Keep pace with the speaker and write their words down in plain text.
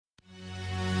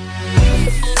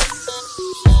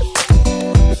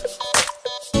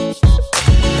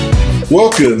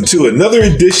Welcome to another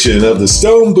edition of the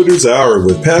Stone Builders Hour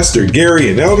with Pastor Gary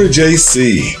and Elder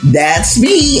JC. That's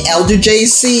me, Elder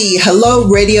JC. Hello,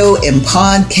 radio and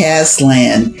podcast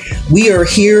land. We are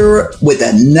here with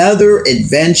another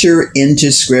adventure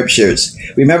into scriptures.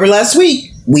 Remember last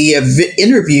week, we have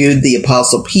interviewed the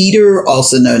Apostle Peter,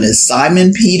 also known as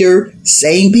Simon Peter,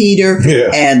 Saint Peter,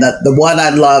 and the one I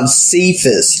love,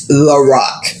 Cephas, the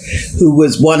Rock, who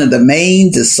was one of the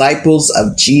main disciples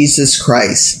of Jesus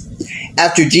Christ.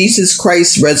 After Jesus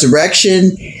Christ's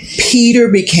resurrection, Peter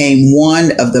became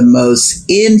one of the most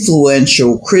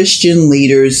influential Christian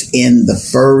leaders in the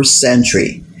first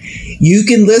century. You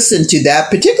can listen to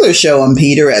that particular show on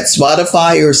Peter at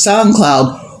Spotify or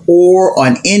SoundCloud or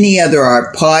on any other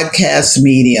podcast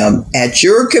medium at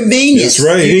your convenience. That's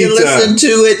right. You can listen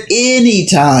to it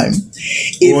anytime.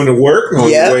 Going to work,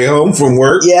 on your way home from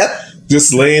work. Yep.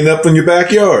 Just laying up in your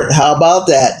backyard. How about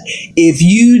that? If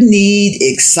you need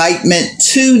excitement,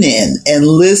 tune in and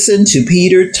listen to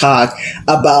Peter talk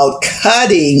about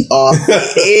cutting off the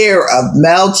hair of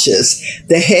Malchus,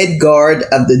 the head guard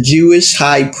of the Jewish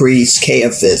high priest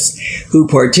Caiaphas, who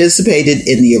participated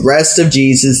in the arrest of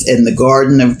Jesus in the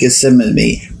Garden of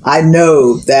Gethsemane. I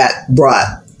know that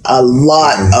brought a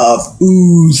lot of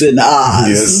oohs and ahs.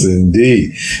 Yes,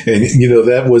 indeed. And,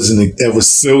 that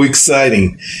was so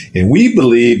exciting. And we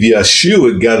believe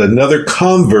Yeshua got another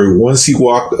convert once he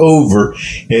walked over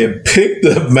and picked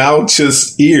up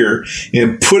Malchus' ear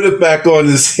and put it back on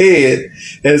his head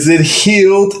as it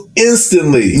healed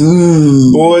instantly.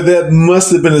 Boy, that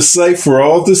must have been a sight for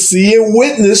all to see and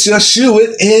witness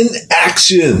Yeshua in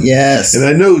action. Yes. And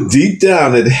I know deep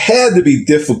down it had to be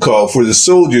difficult for the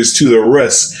soldiers to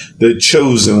arrest the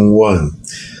chosen one.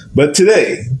 But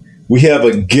today we have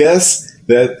a guest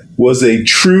that was a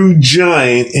true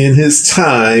giant in his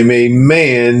time, a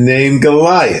man named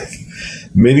Goliath.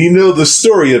 Many know the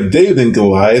story of David and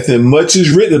Goliath, and much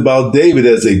is written about David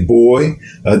as a boy,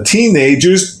 a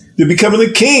teenager, to becoming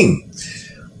a king.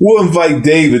 We'll invite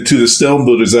David to the Stone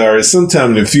Builders Hour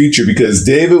sometime in the future because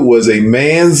David was a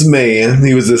man's man.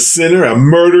 He was a sinner, a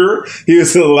murderer. He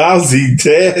was a lousy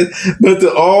dad. But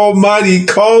the Almighty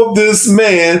called this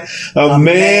man a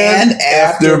man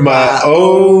after my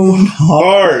own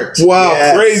heart. Wow.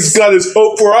 Yes. Praise God. There's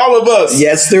hope for all of us.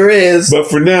 Yes, there is. But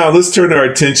for now, let's turn our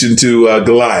attention to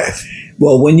Goliath.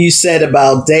 Well, when you said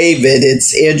about David,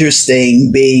 it's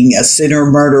interesting being a sinner,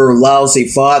 murderer, lousy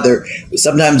father.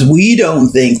 Sometimes we don't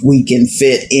think we can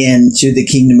fit into the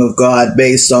kingdom of God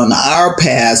based on our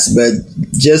past, but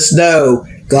just know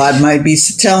God might be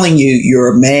telling you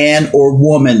you're a man or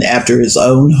woman after his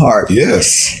own heart.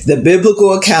 Yes. The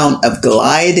biblical account of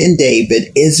Goliath and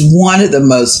David is one of the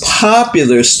most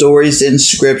popular stories in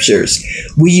scriptures.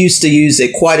 We used to use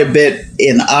it quite a bit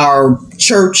in our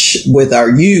church with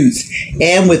our youth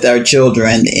and with our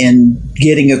children in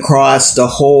getting across the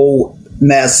whole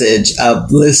message of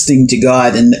listening to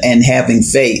God and having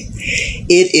faith.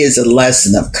 It is a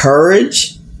lesson of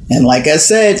courage and, like I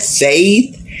said,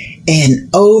 faith and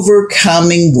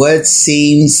overcoming what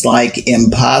seems like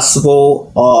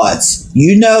impossible odds.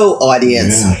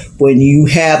 Audience, when you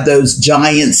have those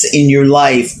giants in your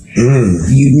life,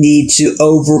 you need to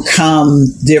overcome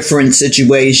different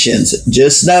situations.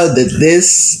 Just know that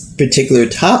this particular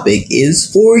topic is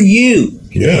for you.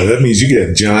 Yeah, that means you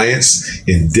get giants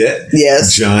in debt,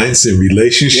 yes, giants in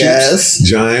relationships, yes,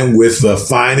 giant with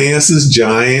finances,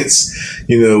 giants,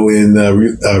 in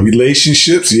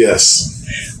relationships, yes.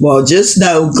 Well, just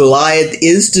know Goliath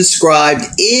is described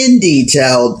in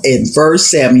detail in 1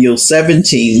 Samuel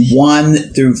 17, 1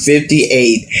 through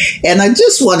 58. And I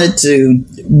just wanted to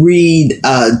read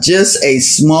just a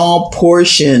small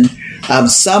portion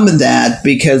of some of that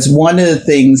because one of the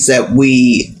things that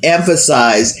we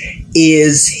emphasize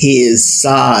is his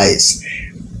size.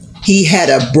 He had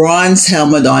a bronze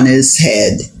helmet on his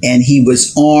head, and he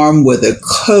was armed with a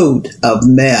coat of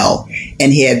mail,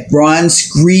 and he had bronze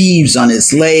greaves on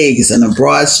his legs, and a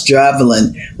broad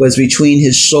javelin was between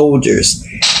his shoulders.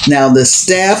 Now the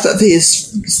staff of his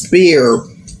spear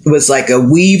was like a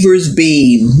weaver's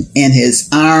beam, and his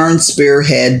iron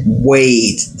spearhead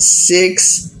weighed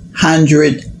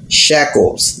 600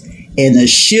 shekels, and the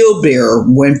shield bearer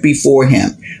went before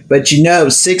him. But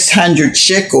 600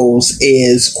 shekels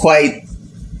is quite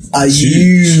a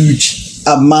huge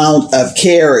amount of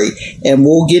carry. And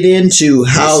we'll get into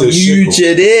how huge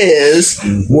it is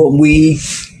when we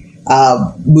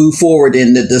move forward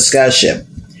in the discussion.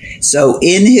 So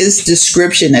in his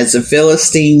description as a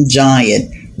Philistine giant,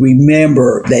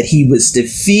 remember that he was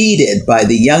defeated by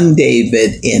the young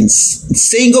David in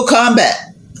single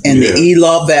combat in the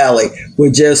Elah Valley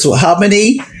with just how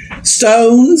many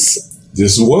stones?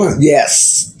 Just one.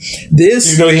 Yes.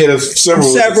 This, he had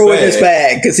several in his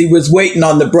bag because he was waiting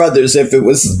on the brothers if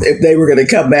they were going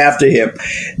to come after him.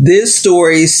 This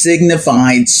story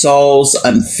signified Saul's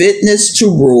unfitness to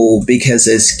rule because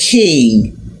as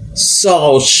king,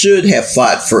 Saul should have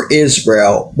fought for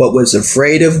Israel, but was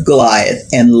afraid of Goliath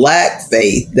and lacked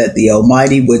faith that the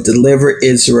Almighty would deliver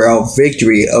Israel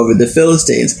victory over the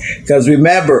Philistines. Because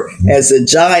remember, as a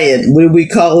giant, what do we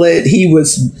call it? He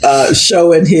was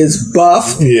showing his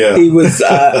buff. Yeah. He was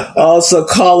also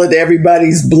calling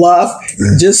everybody's bluff.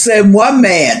 Just send one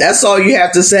man. That's all you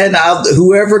have to send.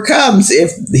 Whoever comes,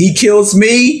 if he kills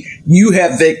me, you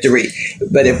have victory.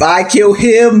 But if I kill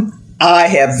him, I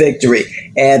have victory.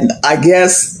 And I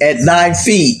guess at 9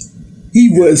 feet,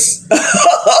 he was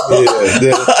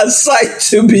a sight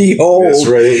to behold. That's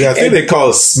right. I think they call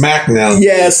it smack now.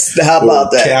 Yes. How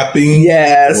about that? Capping.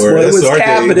 Yes. Well, it was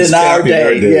capping in our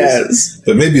day. Yes.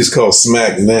 But maybe it's called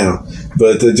smack now.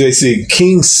 But JC,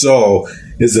 King Saul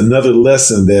is another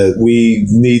lesson that we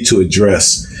need to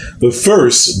address. But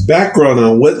first, background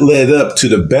on what led up to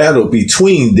the battle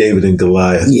between David and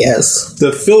Goliath. Yes.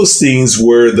 The Philistines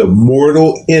were the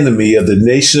mortal enemy of the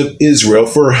nation of Israel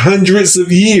for hundreds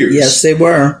of years. Yes, they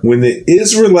were. When the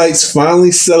Israelites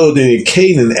finally settled in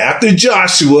Canaan after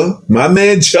Joshua, my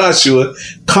man Joshua,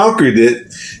 conquered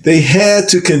it, they had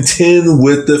to contend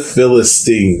with the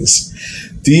Philistines.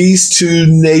 These two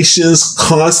nations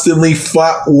constantly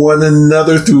fought one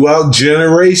another throughout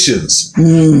generations.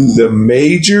 The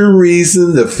major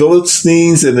reason the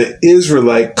Philistines and the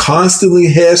Israelite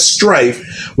constantly had strife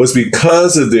was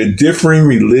because of their differing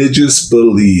religious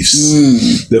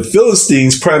beliefs. The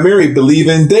Philistines primarily believe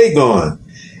in Dagon,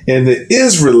 and the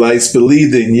Israelites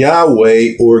believed in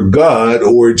Yahweh or God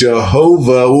or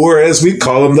Jehovah, or as we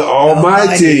call him, the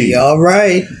Almighty. All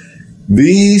right.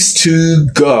 These two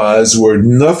gods were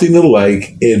nothing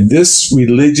alike, and this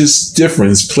religious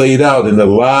difference played out in the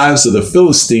lives of the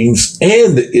Philistines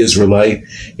and the Israelite,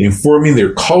 informing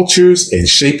their cultures and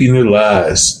shaping their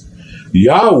lives.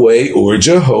 Yahweh, or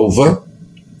Jehovah,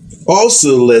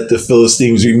 also let the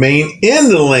Philistines remain in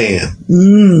the land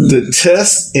to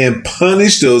test and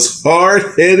punish those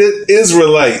hard-headed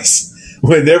Israelites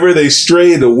whenever they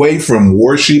strayed away from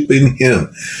worshiping him.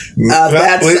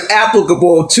 That's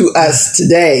applicable to us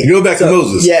today. Go back to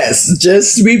Moses. Yes,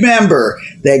 just remember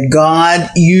that God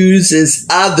uses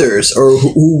others, or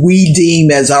who we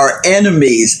deem as our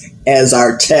enemies, as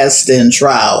our test and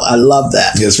trial. I love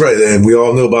that. That's right. And we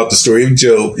all know about the story of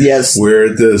Job. Yes.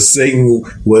 Where Satan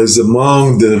was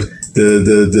among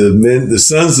the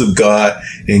sons of God,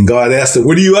 and God asked him,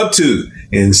 "What are you up to?"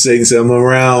 And Satan said, "I'm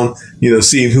around,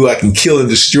 seeing who I can kill and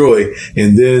destroy."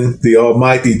 And then the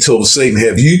Almighty told Satan,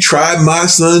 "Have you tried my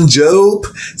son Job?"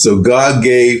 So God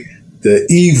gave the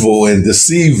evil and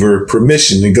deceiver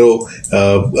permission to go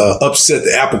upset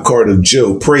the apple cart of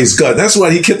Job. Praise God. That's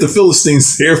why he kept the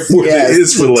Philistines there for the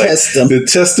Israelites. To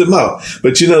test them out.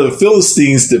 But the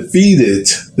Philistines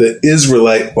defeated the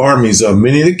Israelite armies on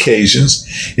many occasions,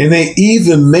 and they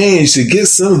even managed to get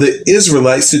some of the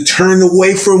Israelites to turn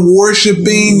away from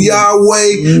worshiping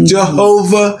Yahweh,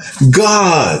 Jehovah,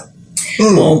 God.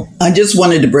 Well, I just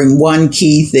wanted to bring one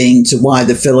key thing to why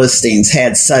the Philistines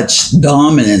had such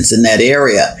dominance in that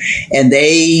area. And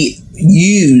they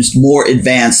used more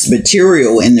advanced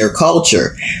material in their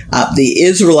culture. The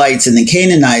Israelites and the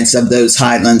Canaanites of those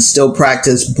highlands still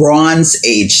practiced Bronze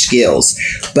Age skills,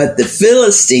 but the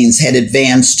Philistines had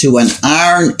advanced to an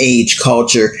Iron Age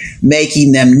culture,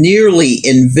 making them nearly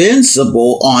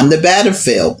invincible on the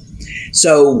battlefield.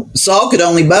 So Saul could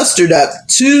only mustered up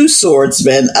 2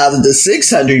 swordsmen out of the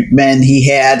 600 men he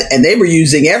had, and they were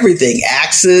using everything: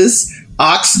 axes,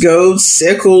 ox goads,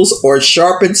 sickles, or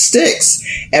sharpened sticks.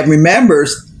 And remember,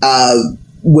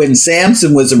 when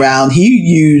Samson was around, he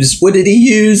used, what did he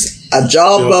use? A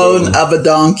jawbone of a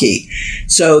donkey.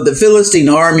 So the Philistine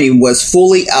army was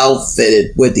fully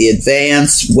outfitted with the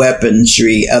advanced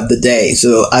weaponry of the day.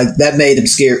 So that made him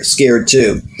scared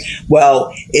too.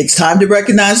 Well, it's time to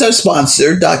recognize our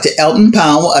sponsor, Dr. Elton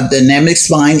Powell of Dynamic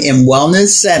Spine and Wellness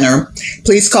Center.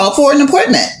 Please call for an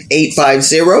appointment,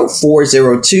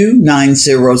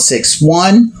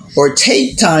 850-402-9061. Or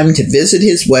take time to visit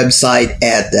his website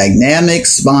at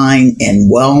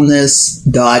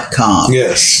dynamicspineandwellness.com.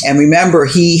 Yes. And remember,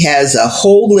 he has a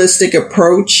holistic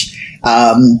approach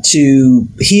to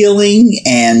healing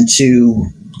and to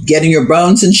getting your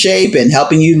bones in shape and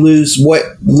helping you lose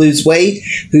weight,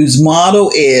 whose motto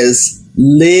is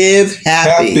live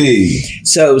happy.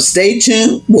 So stay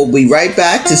tuned. We'll be right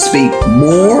back to speak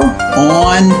more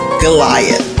on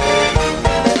Goliath.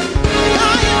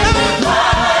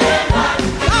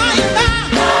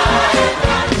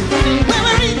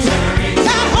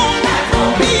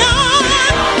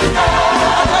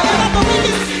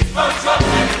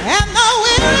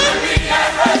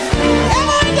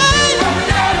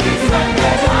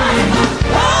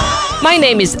 My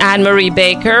name is Anne-Marie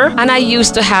Baker, and I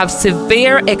used to have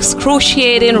severe,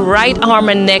 excruciating right arm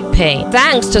and neck pain.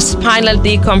 Thanks to spinal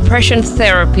decompression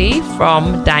therapy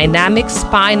from Dynamic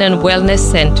Spine and Wellness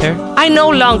Center, I no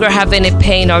longer have any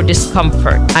pain or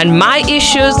discomfort, and my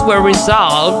issues were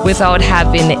resolved without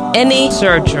having any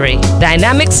surgery.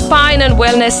 Dynamic Spine and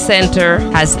Wellness Center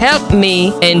has helped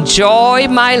me enjoy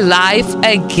my life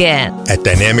again. At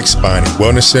Dynamic Spine and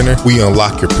Wellness Center, we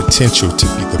unlock your potential to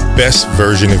be the best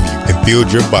version of you and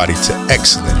build your body to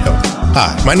excellent health.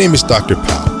 Hi, my name is Dr.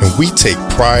 Powell, and we take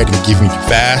pride in giving you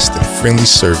fast and friendly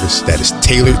service that is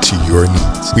tailored to your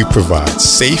needs. We provide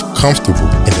safe, comfortable,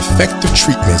 and effective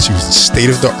treatments using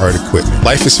state-of-the-art equipment.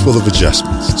 Life is full of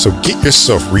adjustments, so get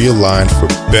yourself realigned for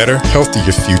better,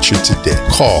 healthier future today.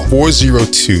 Call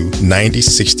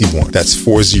 402-9061. That's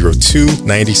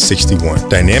 402-9061.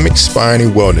 Dynamic Spine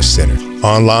and Wellness Center.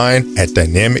 Online at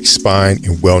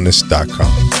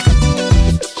dynamicspineandwellness.com.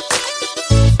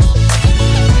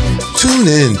 Tune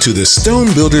in to the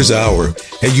Stone Builders Hour,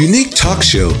 a unique talk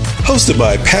show hosted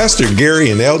by Pastor Gary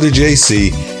and Elder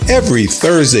JC every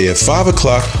Thursday at 5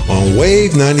 o'clock on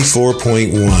Wave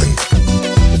 94.1.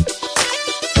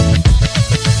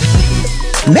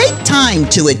 Make time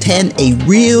to attend a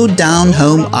real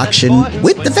down-home auction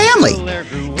with the family.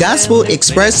 Gospel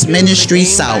Express Ministry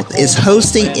South is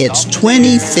hosting its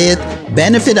 25th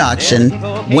benefit auction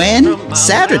when?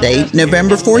 Saturday,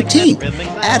 November 14th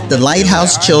at the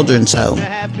Lighthouse Children's Home,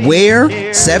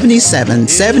 where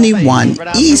 7771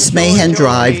 East Mahan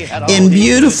Drive in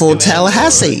beautiful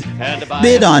Tallahassee.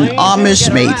 Bid on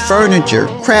Amish-made furniture,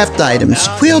 craft items,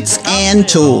 quilts, and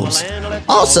tools.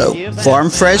 Also, farm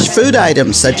fresh food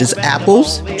items such as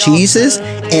apples, cheeses,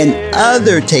 and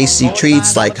other tasty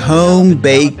treats like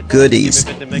home-baked goodies.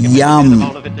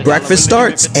 Yum! Breakfast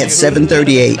starts at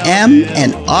 7:30 a.m.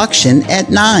 and auction at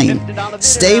 9.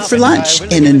 Stay for lunch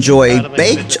and enjoy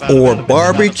baked or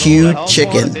barbecued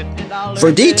chicken.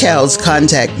 For details,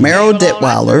 contact Merrill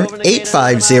Detweiler,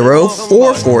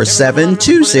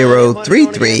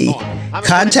 850-447-2033.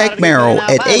 Contact Merrill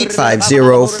at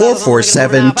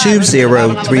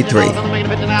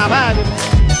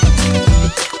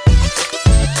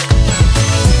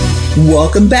 850-447-2033.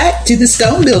 Welcome back to the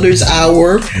Stone Builders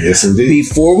Hour. Yes, indeed.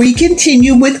 Before we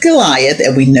continue with Goliath,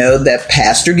 and we know that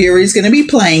Pastor Gary is going to be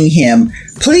playing him,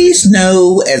 please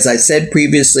know, as I said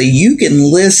previously, you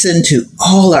can listen to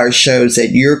all our shows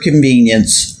at your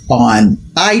convenience on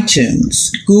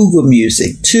iTunes, Google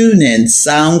Music, TuneIn,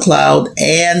 SoundCloud,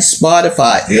 and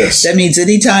Spotify. Yes. That means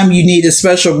anytime you need a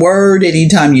special word,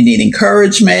 anytime you need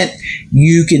encouragement,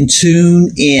 you can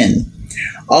tune in.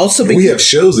 Also, we have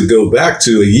shows that go back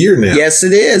to a year now. Yes,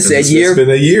 it is. It's been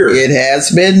a year. It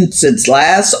has been since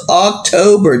last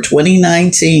October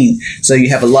 2019. So you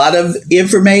have a lot of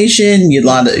information, a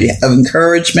lot of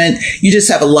encouragement. You just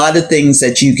have a lot of things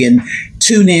that you can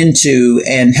tune into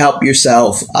and help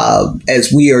yourself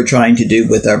as we are trying to do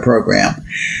with our program.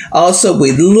 Also,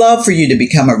 we'd love for you to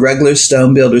become a regular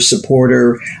Stone Builder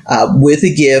supporter with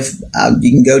a gift. You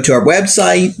can go to our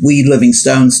website,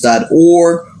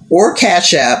 welivingstones.org, or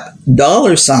Cash App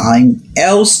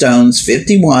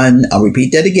 $Lstones51. I'll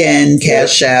repeat that again.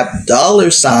 Cash App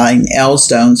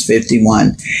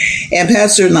 $Lstones51. And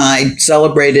Pastor and I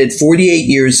celebrated 48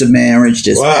 years of marriage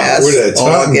this past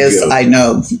August. I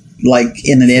know, like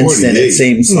in an instant, it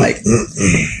seems like.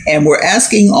 And we're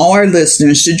asking all our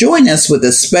listeners to join us with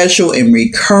a special and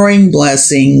recurring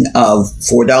blessing of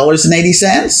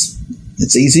 $4.80.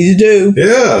 It's easy to do.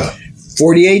 Yeah.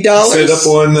 $48. Set up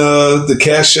on the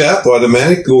Cash App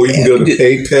automatic, or you can go to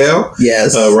PayPal.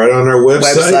 Yes, right on our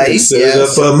website and set it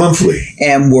up monthly.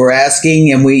 And we're asking,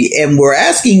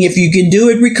 if you can do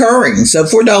it recurring. So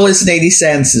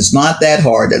 $4.80 is not that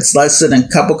hard. It's less than a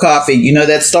cup of coffee. You know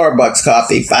that Starbucks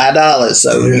coffee, $5.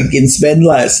 So you can spend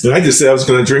less. And I just said I was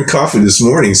going to drink coffee this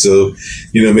morning, so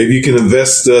maybe you can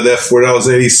invest that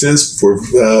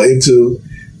 $4.80 into.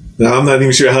 Now, I'm not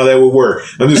even sure how that would work.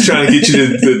 I'm just trying to get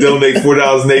you to donate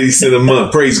 $4.80 a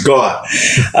month. Praise God.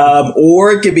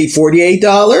 Or it could be $48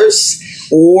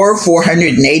 or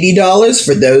 $480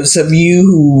 for those of you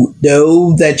who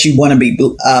know that you want to be,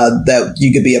 that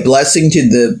you could be a blessing to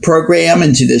the program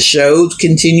and to the show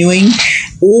continuing.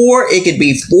 Or it could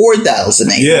be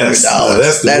 $4,800. Yes,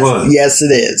 that's the one. Yes,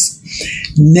 it is.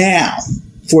 Now,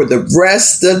 for the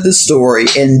rest of the story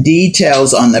and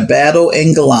details on the battle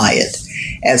in Goliath.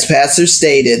 As Pastor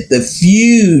stated, the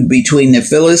feud between the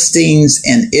Philistines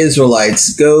and Israelites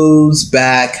goes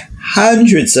back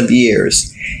hundreds of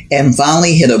years and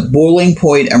finally hit a boiling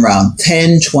point around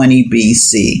 1020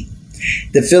 BC.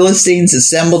 The Philistines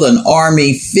assembled an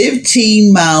army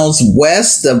 15 miles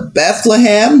west of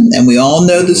Bethlehem, and we all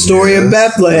know the story of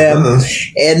Bethlehem,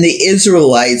 and the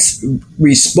Israelites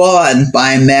respond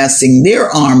by amassing their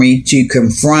army to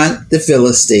confront the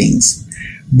Philistines.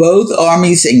 Both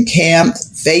armies encamped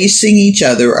facing each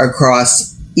other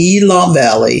across Elah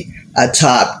Valley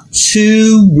atop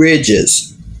two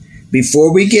ridges.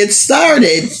 Before we get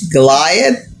started,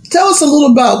 Goliath, tell us a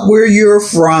little about where you're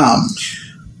from.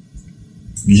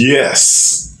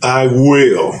 Yes, I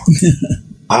will.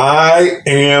 I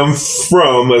am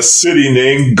from a city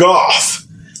named Gath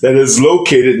that is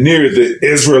located near the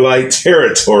Israelite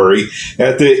territory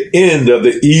at the end of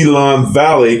the Elah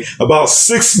Valley, about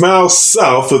 6 miles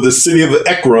south of the city of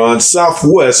Ekron,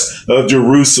 southwest of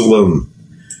Jerusalem.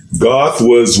 Gath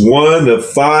was one of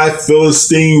 5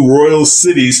 Philistine royal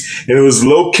cities, and it was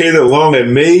located along a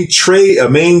main trade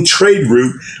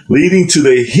route leading to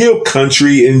the hill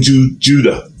country in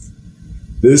Judah.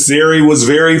 This area was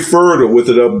very fertile with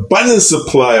an abundant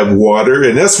supply of water,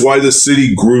 and that's why the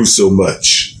city grew so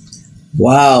much.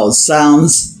 Wow,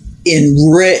 sounds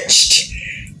enriched.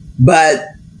 But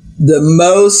the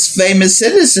most famous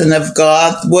citizen of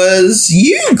Gath was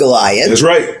you, Goliath. That's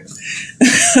right.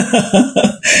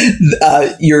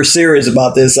 You're serious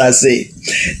about this, I see.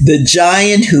 The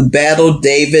giant who battled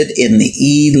David in the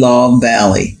Elah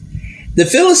Valley. The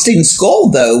Philistines' goal,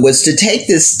 though, was to take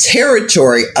this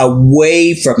territory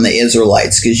away from the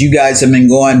Israelites, because you guys have been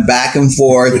going back and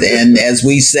forth, and as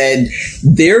we said,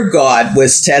 their God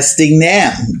was testing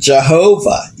them,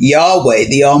 Jehovah, Yahweh,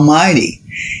 the Almighty.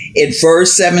 In 1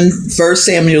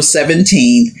 Samuel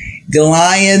 17,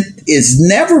 Goliath is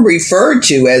never referred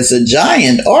to as a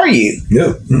giant, are you?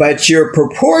 No. But your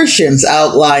proportions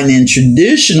outlined in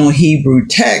traditional Hebrew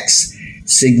texts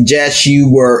suggest you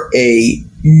were a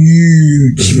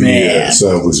huge man. Yes,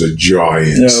 I was a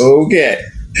giant. Okay.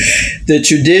 The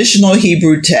traditional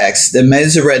Hebrew text, the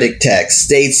Masoretic text,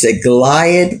 states that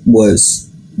Goliath was,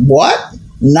 what?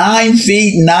 9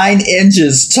 feet 9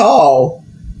 inches tall.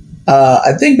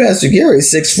 I think Pastor Gary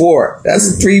is 6'4".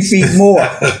 That's 3 feet more.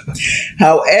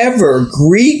 However,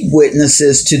 Greek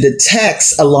witnesses to the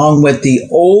text, along with the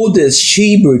oldest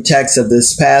Hebrew text of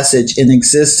this passage in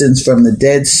existence from the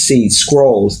Dead Sea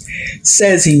Scrolls,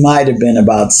 says he might have been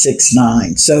about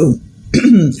 6'9". So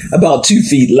about 2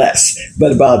 feet less,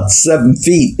 but about 7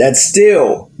 feet. That's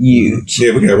still huge.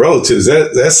 Yeah, we got relatives.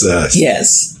 That's us.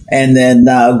 Yes. And then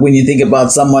when you think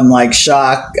about someone like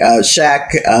Shaquille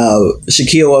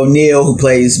O'Neal, who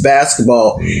plays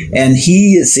basketball, and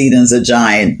he is seen as a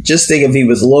giant, just think if he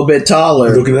was a little bit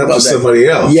taller. Looking up to somebody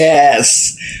else.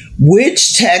 Yes.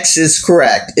 Which text is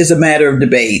correct is a matter of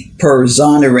debate per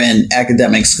Zondervan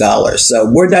academic scholars. So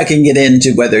we're not going to get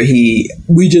into whether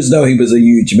we just know he was a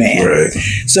huge man. Right.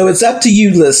 So it's up to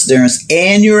you, listeners,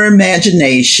 and your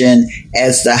imagination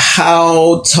as to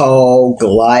how tall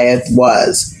Goliath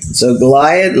was. So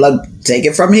Goliath, take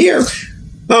it from here.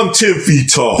 I'm 10 feet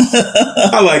tall.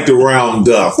 I like to round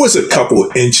up. What's a couple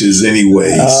of inches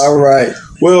anyways? All right.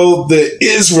 Well, the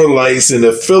Israelites and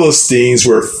the Philistines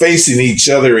were facing each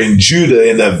other in Judah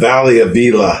in the valley of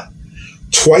Elah.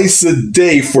 Twice a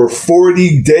day for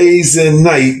 40 days and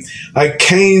night, I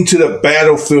came to the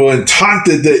battlefield and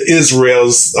taunted the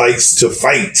Israelites to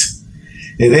fight.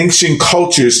 In ancient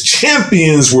cultures,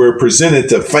 champions were presented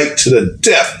to fight to the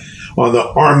death on the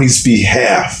army's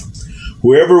behalf.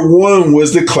 Whoever won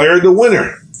was declared the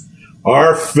winner.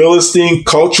 Our Philistine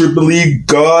culture believed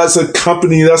gods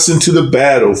accompanied us into the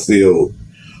battlefield.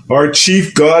 Our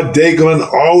chief god Dagon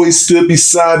always stood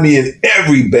beside me in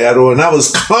every battle, and I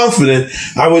was confident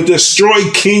I would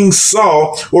destroy King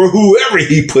Saul or whoever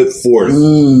he put forth.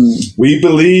 We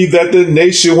believed that the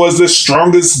nation was the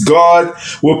strongest god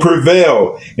would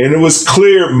prevail, and it was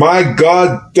clear my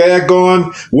god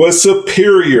Dagon was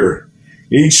superior.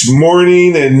 Each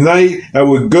morning and night, I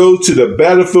would go to the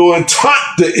battlefield and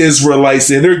taunt the Israelites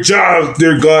and their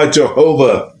God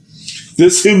Jehovah.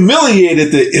 This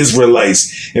humiliated the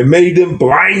Israelites and made them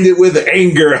blinded with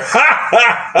anger. Ha,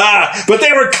 ha, ha! But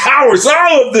they were cowards,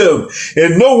 all of them,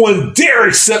 and no one dare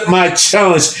accept my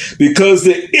challenge because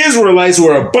the Israelites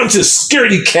were a bunch of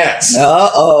scaredy cats.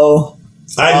 Uh-oh.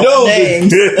 I know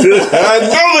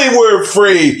they were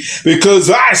afraid because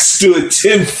I stood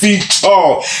 10 feet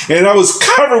tall and I was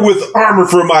covered with armor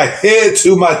from my head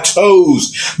to my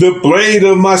toes. The blade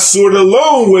of my sword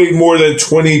alone weighed more than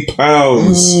 20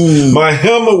 pounds. My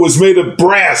helmet was made of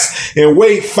brass and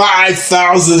weighed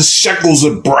 5,000 shekels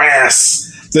of brass.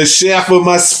 The shaft of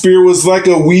my spear was like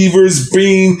a weaver's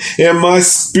beam, and my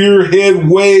spearhead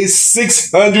weighed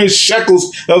 600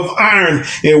 shekels of iron,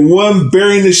 and one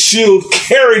bearing the shield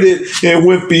carried it and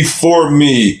went before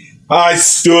me. I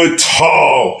stood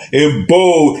tall and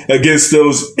bold against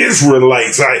those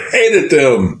Israelites. I hated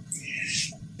them.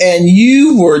 And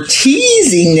you were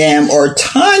teasing them or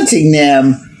taunting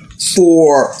them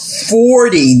for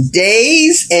 40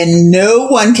 days, and no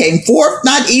one came forth,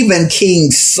 not even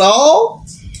King Saul.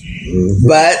 Mm-hmm.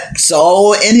 But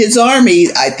Saul and his army,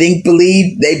 I think,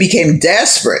 believed they became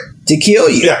desperate to kill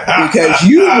you because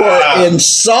you were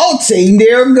insulting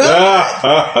their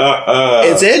God.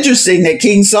 It's interesting that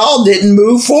King Saul didn't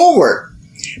move forward,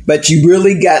 but you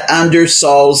really got under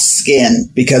Saul's skin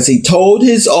because he told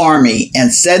his army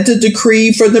and set the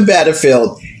decree for the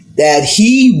battlefield that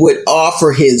he would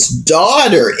offer his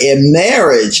daughter in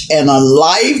marriage and a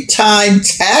lifetime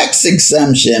tax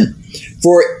exemption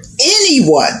for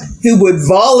anyone who would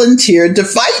volunteer to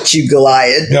fight you,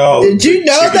 Goliath. No, did you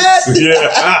know that?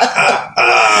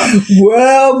 Yeah.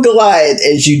 Well, Goliath,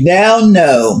 as you now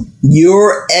know,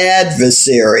 your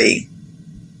adversary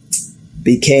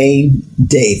became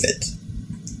David,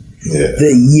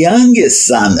 the youngest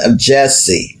son of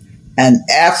Jesse, an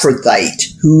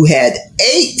Ephrathite who had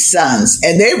 8 sons,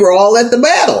 and they were all at the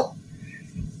battle.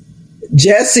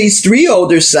 Jesse's 3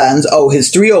 older sons,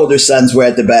 his 3 older sons were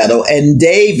at the battle, and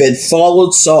David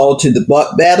followed Saul to the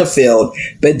battlefield.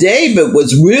 But David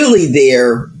was really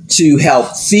there to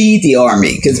help feed the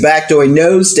army, because back during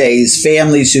those days,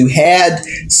 families who had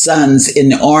sons in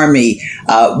the army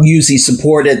usually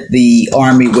supported the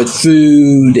army with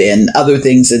food and other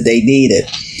things that they needed.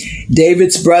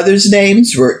 David's brothers'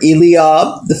 names were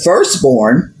Eliab, the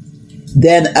firstborn,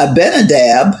 then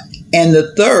Abinadab, and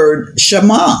the third,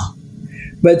 Shammah.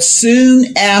 But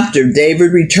soon after,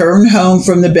 David returned home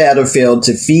from the battlefield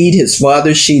to feed his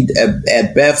father's sheep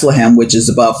at Bethlehem, which is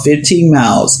about 15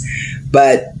 miles.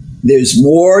 But there's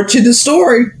more to the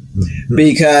story,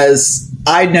 because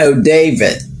I know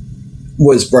David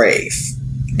was brave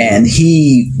and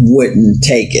he wouldn't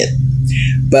take it.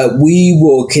 But we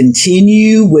will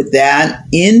continue with that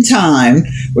in time.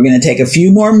 We're going to take a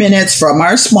few more minutes from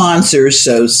our sponsors,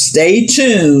 so stay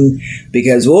tuned,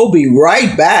 because we'll be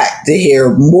right back to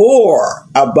hear more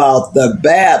about the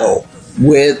battle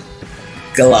with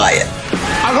Goliath.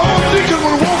 I don't think I'm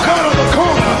going to walk out of the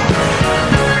corner.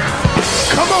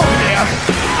 Come on now.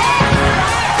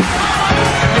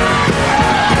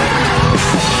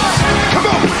 Come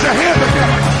on, put your hands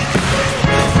together.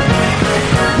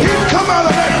 He'd come out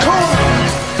of that corner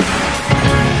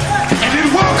and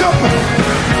he'd walk up,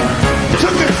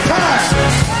 took his time,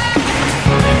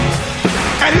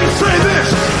 and he'd say this: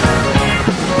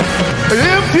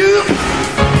 if you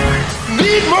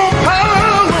need more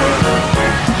power,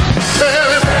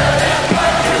 tell him.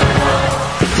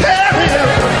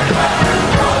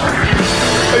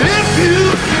 If you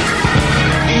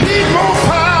need more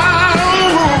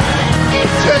power,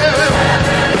 tell him.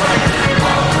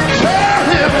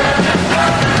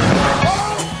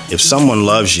 If someone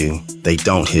loves you, they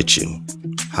don't hit you.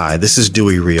 Hi, this is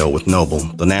Dewey Rio with Noble,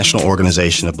 the National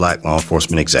Organization of Black Law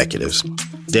Enforcement Executives.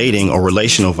 Dating or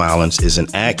relational violence is an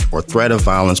act or threat of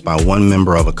violence by one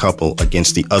member of a couple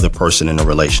against the other person in a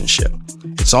relationship.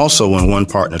 It's also when one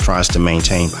partner tries to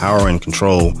maintain power and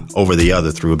control over the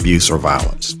other through abuse or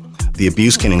violence. The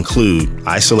abuse can include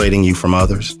isolating you from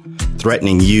others,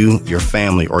 threatening you, your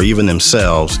family, or even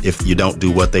themselves if you don't do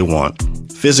what they want,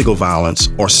 physical violence,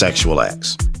 or sexual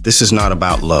acts. This is not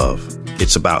about love.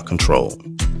 It's about control.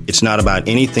 It's not about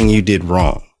anything you did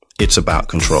wrong. It's about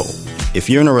control.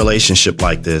 If you're in a relationship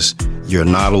like this, you're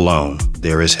not alone.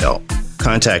 There is help.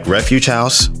 Contact Refuge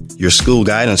House, your school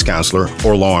guidance counselor,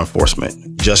 or law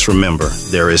enforcement. Just remember,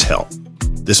 there is help.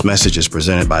 This message is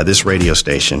presented by this radio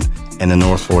station and the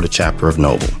North Florida chapter of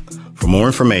Noble. For more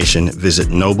information, visit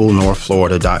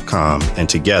noblenorthflorida.com, and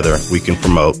together we can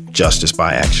promote justice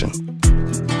by action.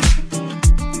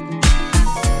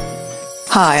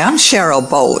 Hi, I'm Cheryl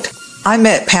Bolt. I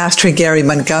met Pastor Gary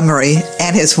Montgomery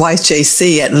and his wife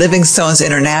JC at Livingstones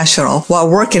International while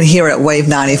working here at Wave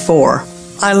 94.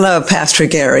 I love Pastor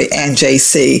Gary and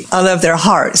JC. I love their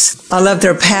hearts. I love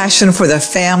their passion for the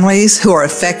families who are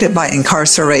affected by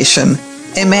incarceration.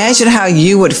 Imagine how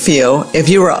you would feel if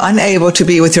you were unable to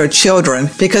be with your children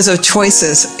because of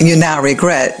choices you now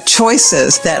regret,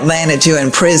 choices that landed you in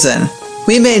prison.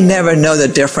 We may never know the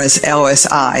difference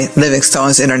LSI,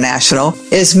 Livingstones International,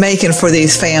 is making for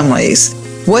these families.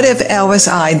 What if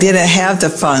LSI didn't have the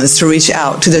funds to reach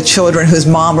out to the children whose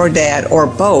mom or dad or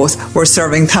both were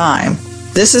serving time?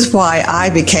 This is why I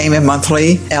became a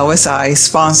monthly LSI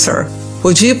sponsor.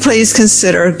 Would you please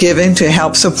consider giving to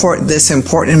help support this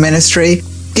important ministry?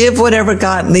 Give whatever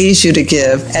God leads you to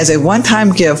give as a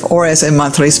one-time gift or as a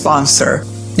monthly sponsor.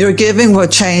 Your giving will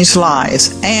change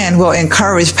lives and will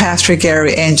encourage Pastor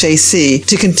Gary and JC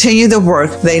to continue the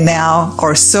work they now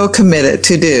are so committed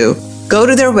to do. Go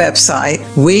to their website,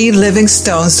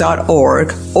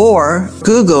 welivingstones.org, or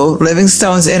Google Living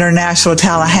Stones International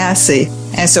Tallahassee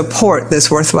and support this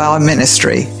worthwhile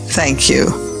ministry. Thank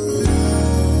you.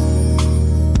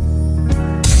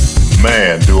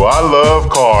 Man, do I love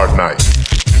card night.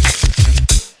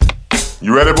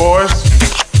 You ready, boys?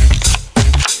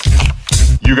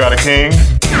 You got a king?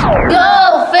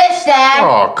 Go, fish dad!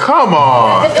 Oh, come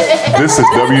on. This is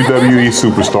WWE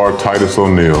superstar Titus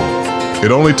O'Neil.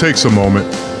 It only takes a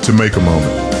moment to make a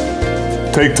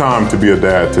moment. Take time to be a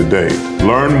dad today.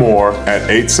 Learn more at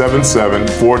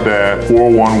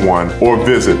 877-4DAD-411 or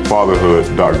visit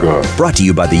fatherhood.gov. Brought to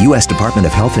you by the U.S. Department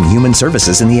of Health and Human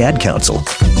Services and the Ad Council.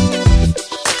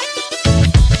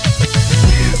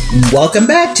 Welcome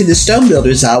back to the Stone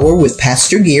Builders Hour with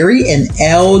Pastor Gary and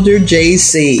Elder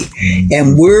JC.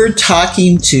 And we're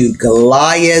talking to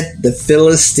Goliath, the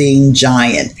Philistine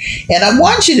giant. And I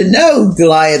want you to know,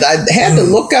 Goliath, I had to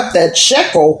look up that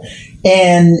shekel,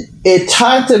 and it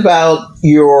talked about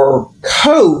your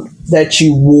coat that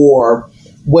you wore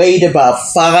weighed about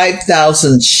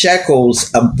 5,000 shekels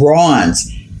of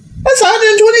bronze. That's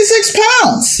 126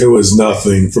 pounds. It was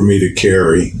nothing for me to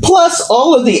carry. Plus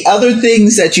all of the other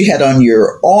things that you had on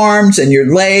your arms and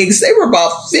your legs, they were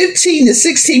about 15 to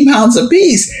 16 pounds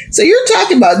apiece. So you're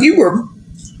talking about you were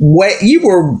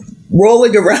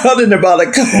rolling around in about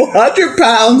a couple 100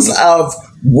 pounds of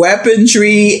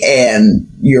weaponry and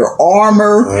your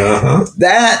armor.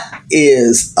 That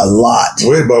is a lot. I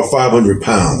weighed about 500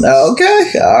 pounds.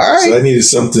 Okay, all right. So I needed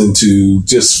something to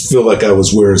just feel like I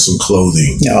was wearing some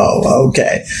clothing. Oh,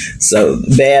 okay. So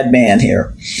bad man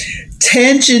here.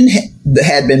 Tension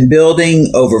had been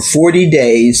building over 40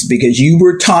 days because you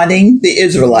were taunting the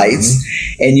Israelites,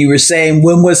 and you were saying,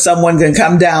 when was someone going to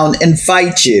come down and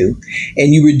fight you?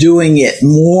 And you were doing it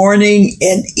morning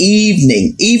and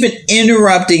evening, even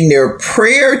interrupting their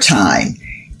prayer time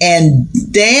and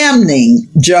damning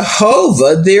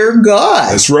Jehovah, their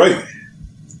God. That's right.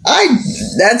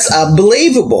 That's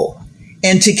unbelievable.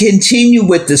 And to continue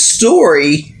with the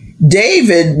story,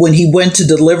 David, when he went to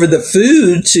deliver the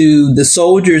food to the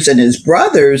soldiers and his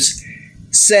brothers,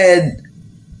 said,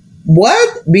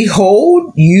 what?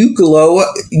 Behold, you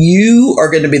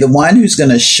are going to be the one who's going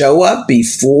to show up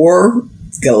before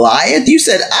Goliath? You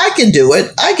said, I can do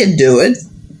it. I can do it.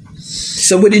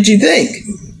 So what did you think?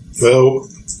 Well,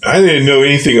 I didn't know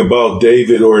anything about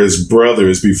David or his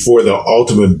brothers before the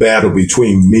ultimate battle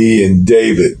between me and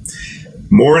David.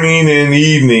 Morning and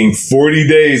evening, 40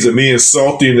 days of me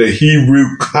insulting the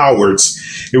Hebrew cowards.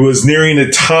 It was nearing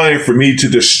the time for me to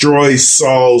destroy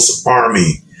Saul's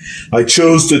army. I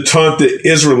chose to taunt the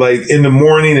Israelite in the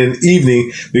morning and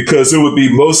evening because it would be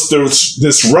most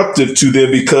disruptive to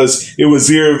them, because it was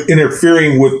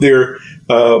interfering with their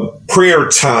prayer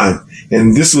time.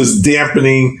 And this was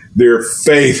dampening their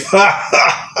faith.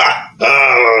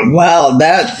 Wow,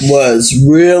 that was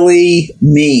really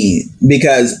mean,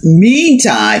 because in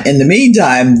the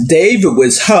meantime, David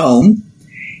was home.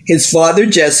 His father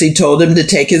Jesse told him to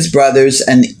take his brothers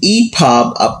an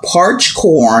ephah of parched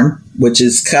corn, which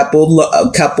is a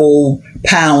couple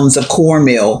pounds of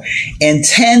cornmeal, and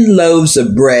 10 loaves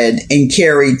of bread, and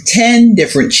carry 10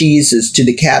 different cheeses to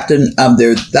the captain of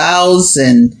their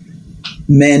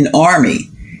 1,000-men army.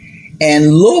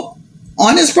 And look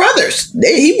on his brothers.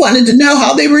 He wanted to know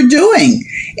how they were doing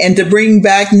and to bring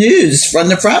back news from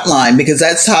the front line, because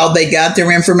that's how they got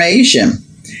their information.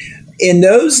 In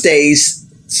those days,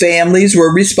 families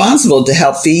were responsible to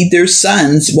help feed their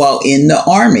sons while in the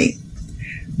army.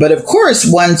 But of course,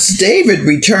 once David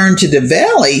returned to the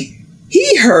valley,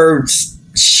 he heard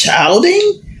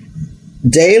shouting,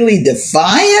 daily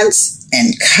defiance,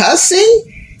 and cussing.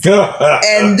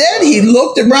 And then he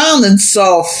looked around and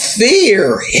saw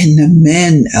fear in the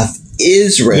men of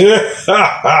Israel.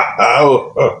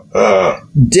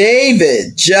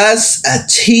 David, just a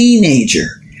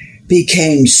teenager,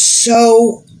 became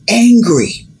so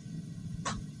angry.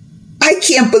 I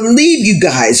can't believe you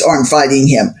guys aren't fighting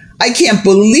him. I can't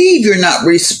believe you're not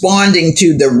responding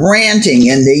to the ranting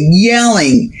and the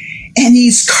yelling. And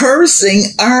he's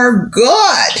cursing our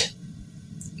God.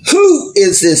 Who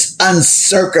is this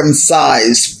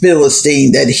uncircumcised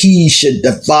Philistine that he should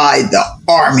defy the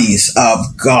armies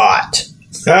of God?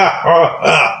 Yeah,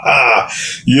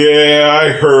 I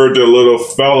heard the little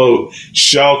fellow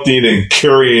shouting and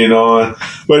carrying on,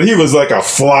 but he was like a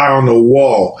fly on the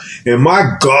wall. And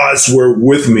my gods were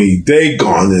with me,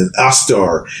 Dagon and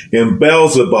Astar and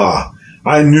Beelzebub.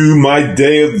 I knew my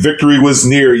day of victory was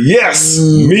near. Yes,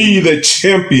 me, the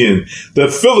champion, the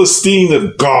Philistine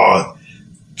of God,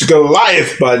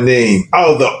 Goliath by name, out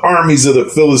of the armies of the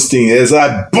Philistine, as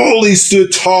I boldly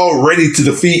stood tall, ready to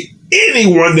defeat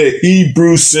anyone the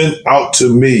Hebrews sent out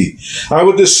to me. I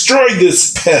would destroy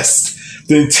this pest,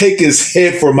 then take his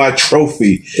head for my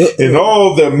trophy. And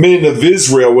all the men of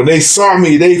Israel, when they saw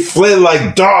me, they fled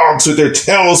like dogs with their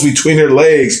tails between their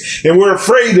legs and were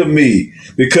afraid of me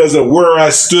because of where I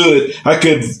stood.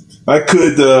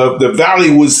 The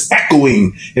valley was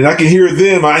echoing and I could hear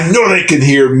them. I know they can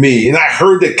hear me. And I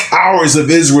heard the cowards of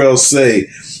Israel say,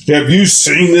 have you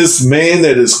seen this man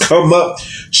that has come up?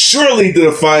 Surely to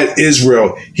defy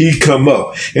Israel, he come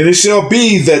up. And it shall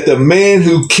be that the man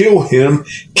who killed him,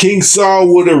 King Saul,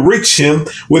 will enrich him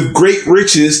with great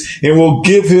riches and will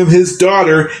give him his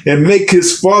daughter and make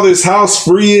his father's house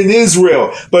free in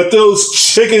Israel. But those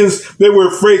chickens, they were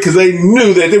afraid because they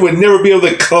knew that they would never be able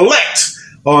to collect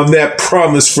on that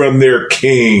promise from their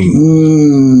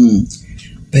king.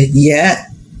 But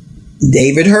yet,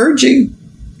 David heard you,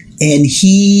 and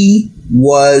he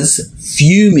was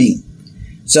fuming.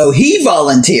 So he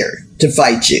volunteered to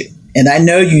fight you. And I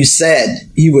know you said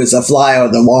he was a fly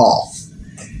on the wall.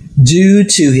 Due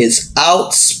to his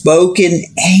outspoken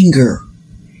anger,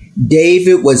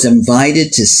 David was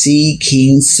invited to see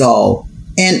King Saul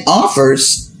and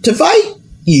offers to fight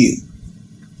you.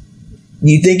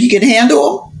 You think you can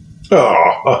handle him?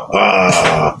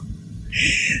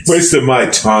 Wasted my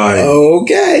time.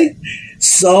 Okay.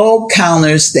 Saul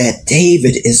counters that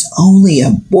David is only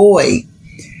a boy.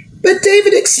 But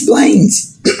David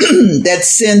explains that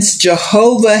since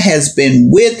Jehovah has been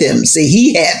with him, see,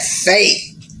 he had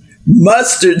faith,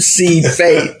 mustard seed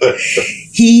faith.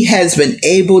 He has been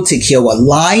able to kill a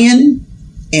lion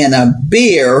and a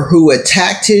bear who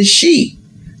attacked his sheep.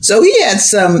 So he had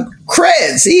some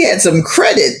creds. He had some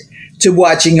credit to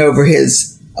watching over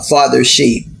his father's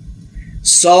sheep.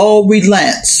 Saul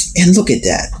relents. And look at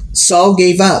that. Saul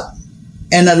gave up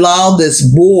and allowed this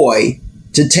boy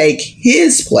to take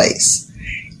his place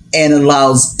and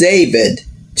allows David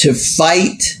to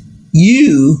fight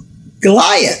you,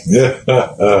 Goliath,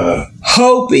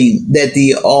 hoping that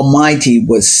the Almighty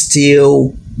was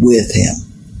still with him.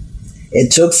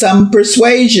 It took some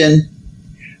persuasion,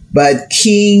 but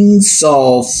King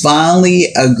Saul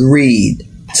finally agreed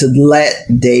to let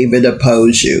David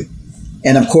oppose you.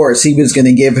 And of course, he was going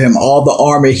to give him all the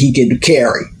armor he could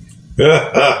carry.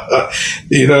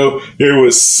 You know, it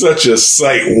was such a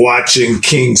sight watching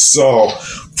King Saul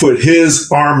put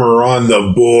his armor on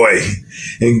the boy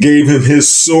and gave him his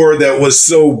sword that was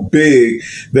so big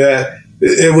that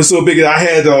it was so big that I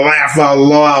had to laugh out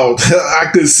loud.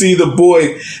 I could see the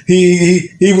boy.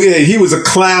 He was a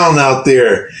clown out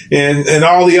there, and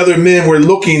all the other men were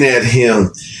looking at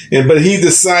him. But he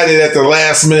decided at the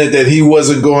last minute that he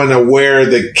wasn't going to wear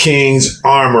the king's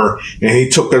armor, and he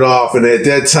took it off. And at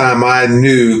that time, I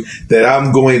knew that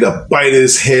I'm going to bite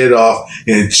his head off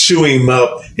and chew him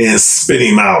up and spit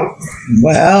him out.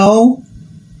 Well,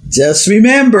 just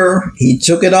remember, he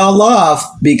took it all off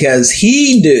because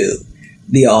he knew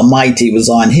the Almighty was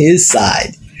on his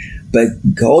side. But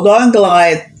hold on,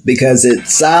 Goliath, because it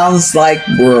sounds like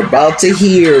we're about to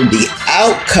hear the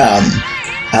outcome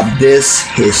of this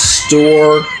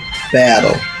historic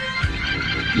battle.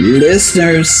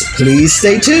 Listeners, please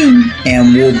stay tuned,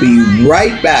 and we'll be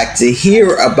right back to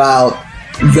hear about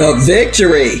the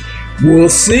victory. We'll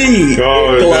see.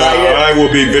 I will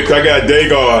be victor. I got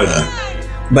Dagon.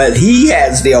 But he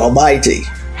has the Almighty.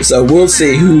 So we'll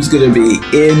see who's going to be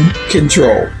in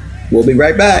control. We'll be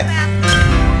right back.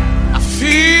 I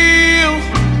feel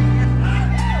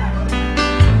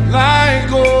like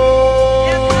going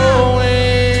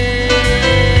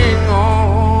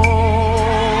on.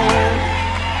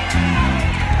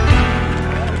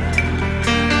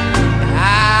 I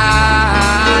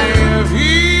feel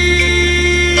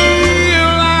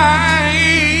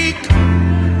like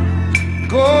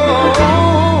going on.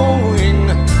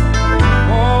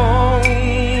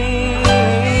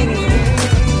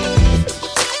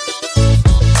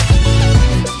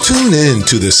 Tune in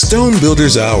to the Stone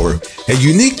Builders Hour, a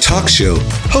unique talk show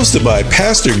hosted by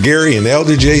Pastor Gary and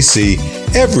Elder JC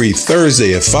every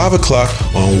Thursday at 5 o'clock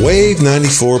on Wave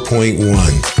 94.1.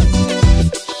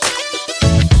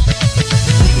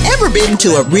 Ever been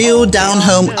to a real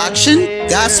down-home auction?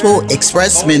 Gospel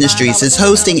Express Ministries is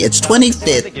hosting its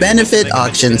 25th benefit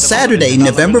auction Saturday,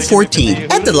 November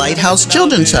 14th at the Lighthouse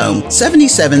Children's Home,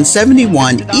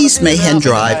 7771 East Mahan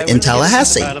Drive in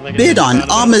Tallahassee. Bid on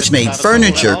homage-made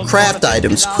furniture, craft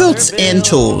items, quilts, and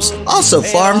tools. Also,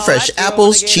 farm fresh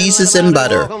apples, cheeses, and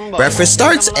butter. Breakfast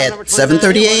starts at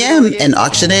 7:30 a.m. and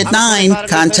auction at 9.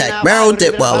 Contact Merrill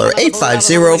Ditweiler,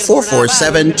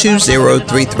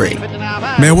 850-447-2033.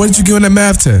 Man, what did you get on that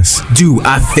math test? Dude,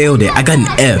 I failed it. I got an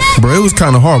F. Bro, it was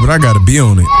kind of hard, but I got a B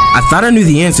on it. I thought I knew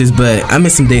the answers, but I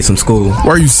missed some days from school.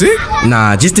 Were you sick?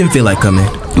 Nah, just didn't feel like coming.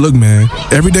 Look, man,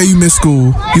 every day you miss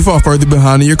school, you fall further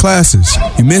behind in your classes.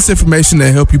 You miss information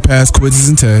that help you pass quizzes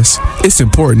and tests. It's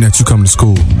important that you come to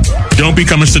school. Don't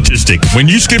become a statistic. When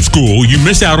you skip school, you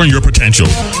miss out on your potential.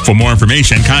 For more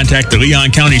information, contact the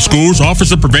Leon County Schools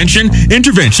Office of Prevention,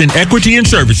 Intervention, Equity, and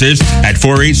Services at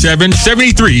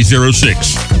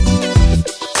 487-7306.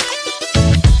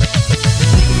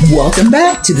 Welcome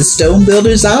back to the Stone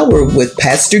Builders Hour with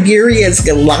Pastor Gary as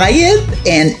Goliath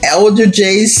and Elder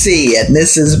JC. And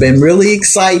this has been really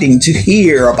exciting to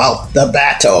hear about the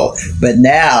battle. But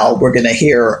now we're going to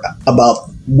hear about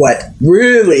what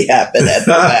really happened at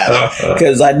the battle.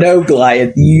 Because I know,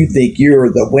 Goliath, you think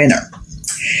you're the winner.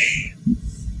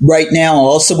 Right now, I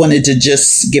also wanted to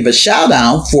just give a shout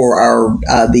out for our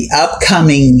the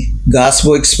upcoming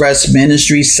Gospel Express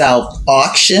Ministry South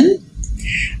auction.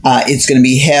 It's going to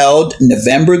be held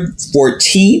November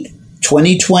 14th,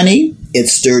 2020.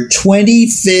 It's their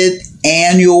 25th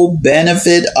annual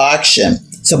benefit auction.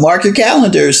 So mark your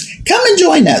calendars. Come and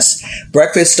join us.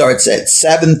 Breakfast starts at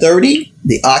 7:30.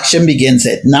 The auction begins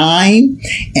at 9.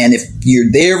 And if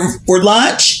you're there for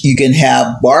lunch, you can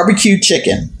have barbecue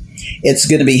chicken. It's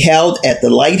going to be held at the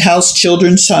Lighthouse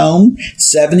Children's Home,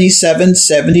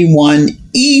 7771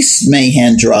 East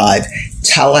Mahan Drive,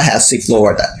 Tallahassee,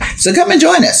 Florida. So come and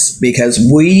join us because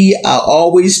we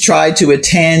always try to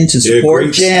attend to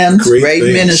support Jim's great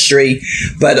ministry,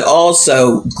 but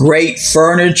also great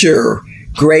furniture,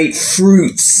 great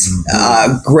fruits,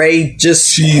 great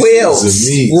just quilts,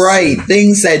 right?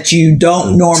 Things that you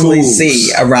don't normally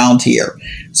see around here.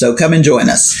 So come and join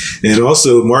us. And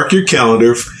also mark your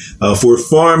calendar for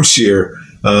Farm Share.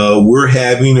 We're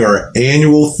having our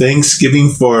annual Thanksgiving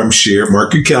Farm Share.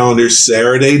 Mark your calendar,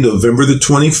 Saturday, November the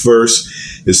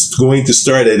 21st. It's going to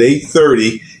start at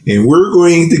 8:30. And we're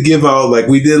going to give out, like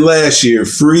we did last year,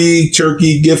 free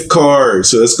turkey gift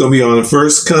cards. So it's going to be on a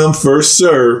first come, first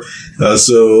serve.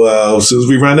 So as soon as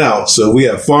we run out. So we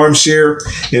have Farm Share.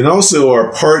 And also our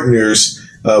partners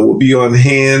will be on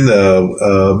hand.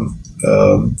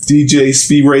 DJ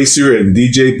Speed Racer and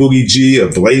DJ Boogie G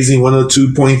of Blazing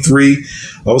 102.3.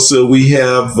 Also, we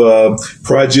have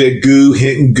Project Goo,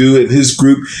 Hinton Goo, and his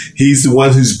group. He's the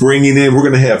one who's bringing in. We're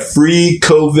going to have free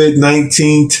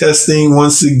COVID-19 testing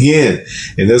once again,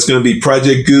 and that's going to be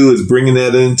Project Goo is bringing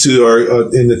that into our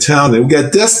in the town. And we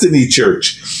got Destiny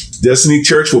Church. Destiny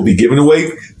Church will be giving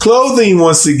away clothing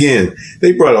once again.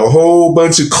 They brought a whole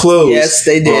bunch of clothes. Yes,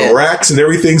 they did. Racks and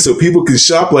everything so people can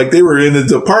shop like they were in a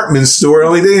department store,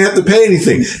 only they didn't have to pay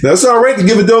anything. Now, it's all right to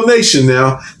give a donation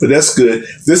now, but that's good.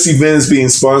 This event is being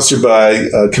sponsored by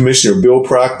Commissioner Bill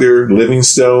Proctor, Living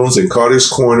Stones, and Carter's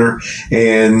Corner.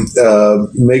 And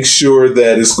make sure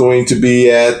that it's going to be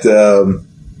at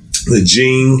the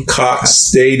Gene Cox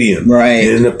Stadium, right,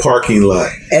 in the parking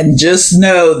lot. And just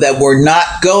know that we're not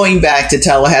going back to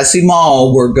Tallahassee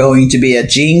Mall. We're going to be at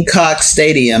Gene Cox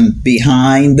Stadium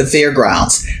behind the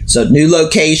fairgrounds. So new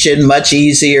location, much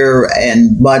easier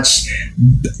and much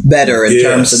better in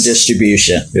terms of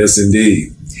distribution. Yes,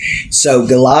 indeed. So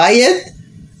Goliath,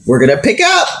 we're going to pick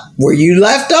up where you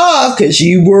left off because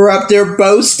you were up there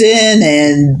boasting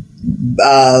and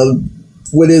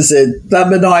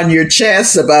thumbing on your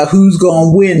chest about who's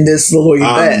going to win this little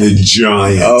event. I'm the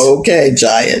giant. Okay,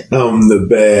 giant. I'm the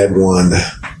bad one.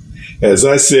 As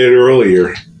I said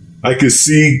earlier, I could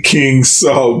see King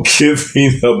Saul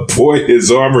giving a boy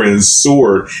his armor and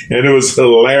sword, and it was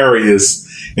hilarious,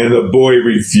 and the boy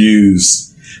refused.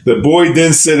 The boy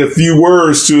then said a few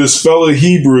words to his fellow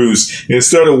Hebrews and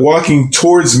started walking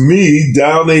towards me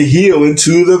down a hill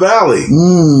into the valley.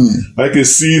 I could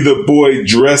see the boy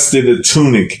dressed in a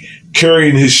tunic,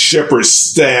 carrying his shepherd's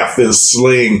staff and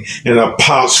sling and a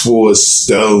pouch full of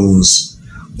stones.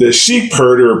 The sheep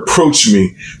herder approached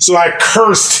me, so I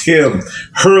cursed him,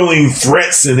 hurling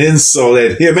threats and insult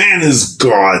at him and his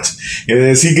God. And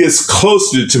as he gets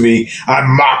closer to me, I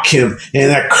mock him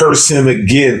and I curse him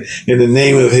again in the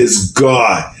name of his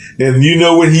God. And you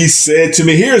know what he said to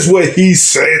me? Here's what he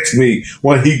said to me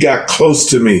when he got close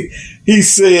to me. He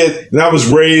said, and I was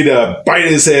ready to bite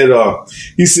his head off.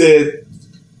 He said,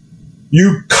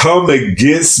 You come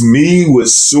against me with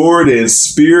sword and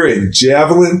spear and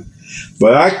javelin,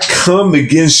 but I come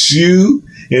against you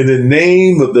in the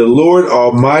name of the Lord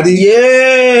Almighty,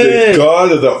 the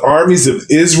God of the armies of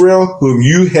Israel, whom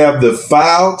you have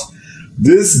defiled.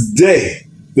 This day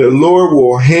the Lord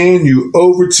will hand you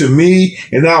over to me,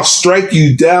 and I'll strike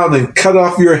you down and cut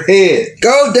off your head.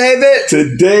 Go, David!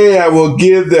 Today I will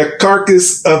give the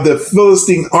carcass of the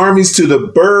Philistine armies to the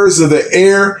birds of the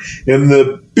air and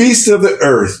the beasts of the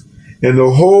earth, and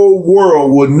the whole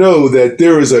world will know that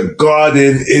there is a God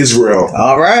in Israel.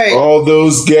 All right. All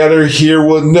those gathered here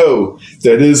will know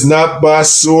that it is not by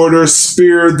sword or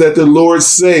spear that the Lord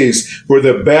saves, for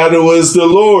the battle is the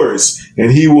Lord's,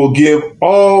 and he will give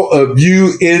all of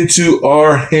you into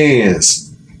our hands.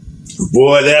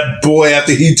 Boy, that boy,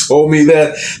 after he told me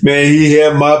that, man, he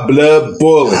had my blood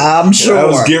boiling. I'm sure. I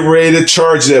was getting ready to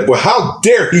charge that boy. How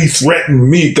dare he threaten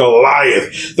me,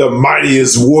 Goliath, the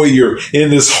mightiest warrior in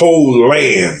this whole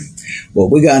land? Well,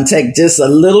 we're going to take just a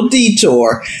little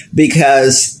detour,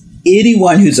 because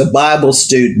anyone who's a Bible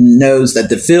student knows that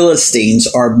the Philistines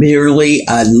are merely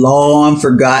a long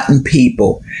forgotten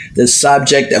people, the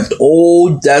subject of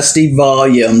old dusty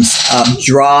volumes of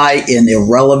dry and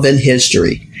irrelevant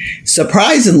history.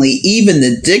 Surprisingly, even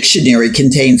the dictionary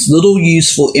contains little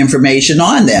useful information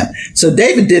on them. So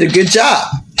David did a good job.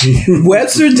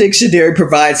 Webster Dictionary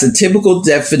provides a typical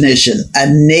definition: a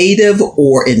native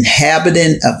or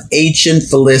inhabitant of ancient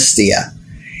Philistia.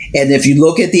 And if you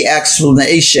look at the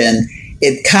explanation,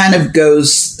 it kind of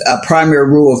goes a primary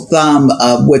rule of thumb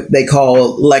of what they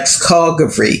call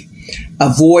lexicography.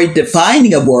 Avoid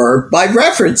defining a word by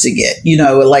referencing it. You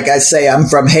know, like I say, I'm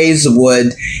from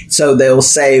Hazelwood, so they'll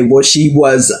say, well, she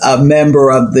was a member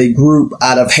of the group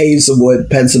out of Hazelwood,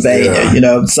 Pennsylvania, you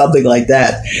know, something like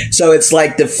that. So it's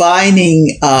like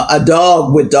defining a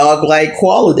dog with dog-like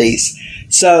qualities.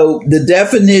 So the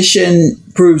definition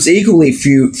proves equally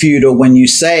futile when you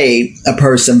say a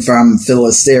person from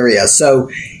Philistia. So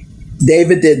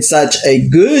David did such a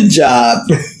good job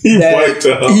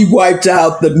that he wiped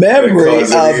out the memory of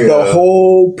the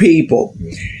whole people.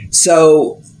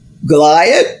 So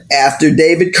Goliath, after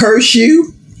David cursed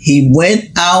you, he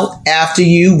went out after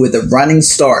you with a running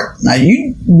start. Now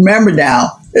you remember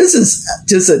now, this is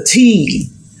just a teen.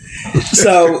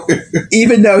 So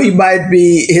even though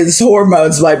his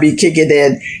hormones might be kicking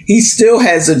in, he still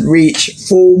hasn't reached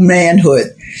full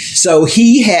manhood. So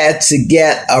he had to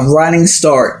get a running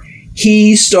start.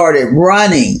 He started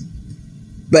running,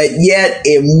 but yet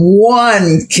in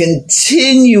one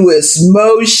continuous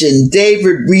motion,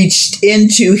 David reached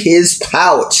into his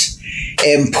pouch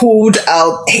and pulled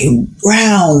out a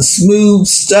round, smooth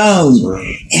stone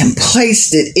and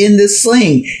placed it in the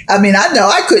sling. I mean, I know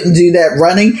I couldn't do that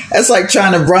running. That's like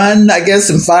trying to run, I guess,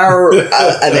 and fire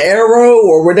an arrow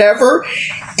or whatever.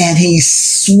 And he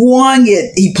swung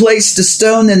it. He placed the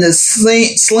stone in the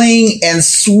sling and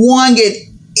swung it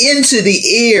into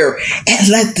the air and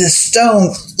let the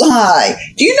stone fly.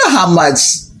 Do you know how much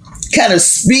kind of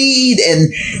speed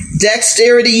and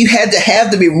dexterity you had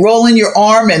to be rolling your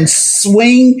arm and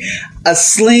swing a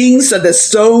sling so the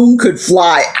stone could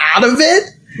fly out of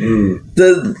it?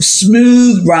 The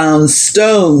smooth round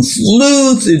stone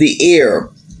flew through the air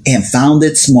and found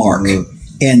its mark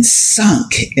and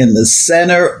sunk in the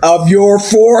center of your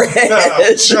forehead.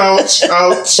 Ouch, ouch,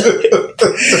 ouch.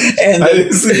 And I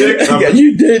didn't see it coming.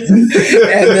 You didn't. And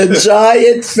the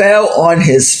giant fell on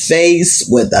his face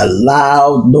with a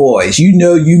loud noise. You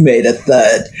know you made a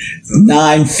thud.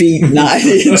 9 feet, 9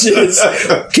 inches,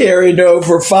 carried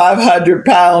over 500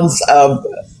 pounds of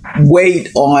weight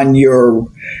on your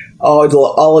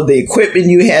all of the equipment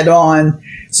you had on.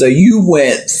 So you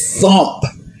went thump.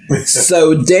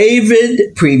 So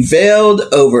David prevailed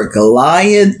over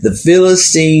Goliath, the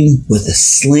Philistine, with a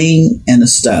sling and a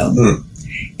stone.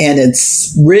 And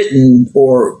it's written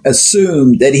or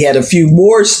assumed that he had a few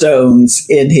more stones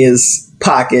in his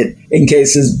pocket in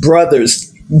case his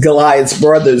Goliath's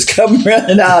brothers, come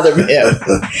running out of him.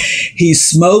 He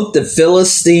smote the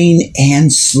Philistine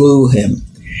and slew him.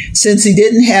 Since he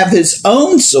didn't have his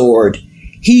own sword,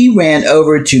 he ran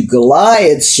over to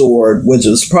Goliath's sword, which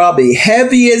was probably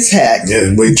heavy as heck,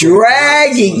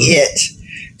 dragging it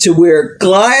to where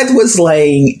Goliath was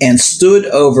laying and stood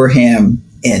over him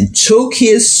and took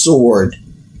his sword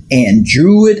and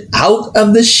drew it out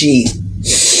of the sheath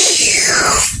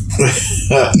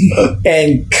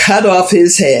and cut off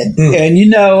his head. And you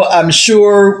know, I'm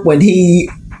sure when the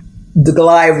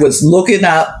Goliath was looking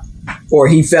up, or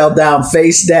he fell down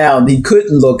face down, he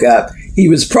couldn't look up. He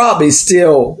was probably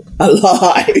still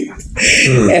alive.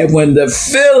 And when the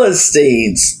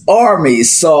Philistines' army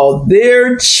saw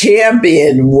their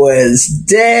champion was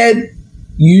dead,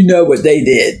 you know what they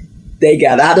did. They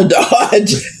got out of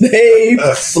Dodge. They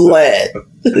fled.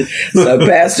 So,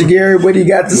 Pastor Gary, what do you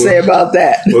got to say about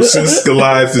that? Well, since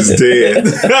Goliath is dead,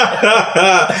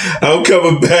 I'm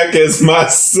coming back as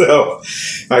myself.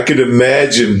 I could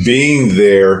imagine being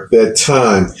there that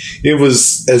time. It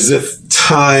was as if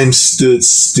time stood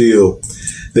still.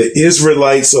 The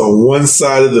Israelites on one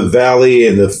side of the valley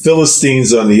and the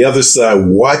Philistines on the other side,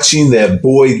 watching that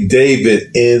boy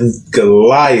David and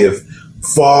Goliath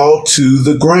fall to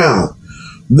the ground.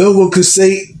 No one could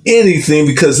say anything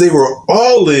because they were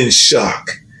all in shock.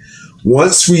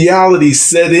 Once reality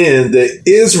set in, the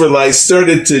Israelites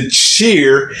started to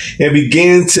cheer and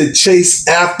began to chase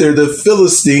after the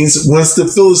Philistines. Once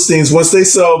they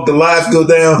saw Goliath go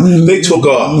down, they took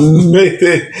off.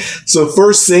 So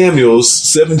 1 Samuel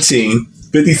 17,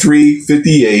 53,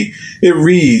 58, it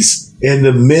reads, "And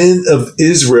the men of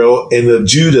Israel and of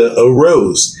Judah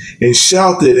arose and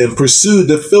shouted and pursued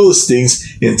the Philistines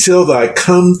until they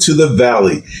come to the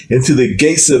valley and to the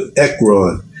gates of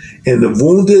Ekron. And the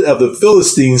wounded of the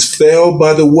Philistines fell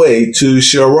by the way to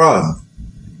Sharon,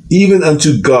 even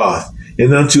unto Gath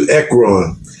and unto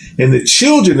Ekron. And the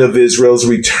children of Israel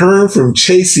returned from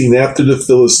chasing after the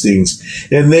Philistines,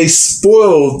 and they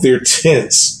spoiled their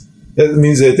tents." That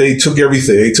means that they took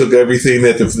everything. They took everything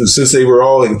since they were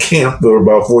all in camp for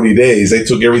about 40 days, they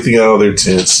took everything out of their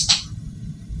tents.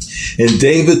 And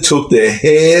David took the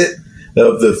head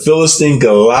of the Philistine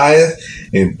Goliath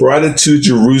and brought it to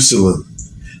Jerusalem.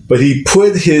 But he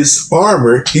put his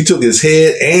armor, he took his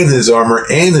head and his armor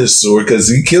and his sword, because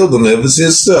he killed him. It was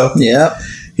his stuff. Yeah.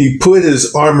 He put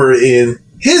his armor in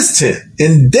his tent,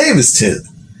 in David's tent.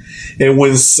 And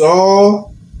when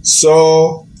Saul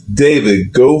saw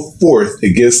David go forth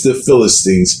against the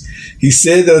Philistines, he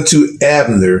said unto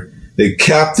Abner, the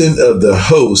captain of the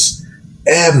host,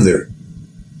 "Abner,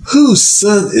 whose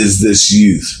son is this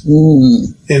youth?"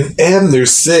 And Abner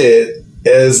said,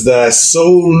 "As thy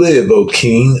soul live, O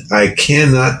king, I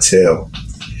cannot tell."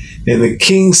 And the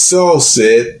king Saul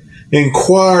said,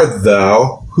 "Inquire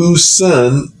thou, whose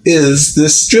son is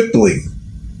this stripling?"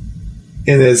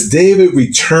 And as David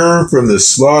returned from the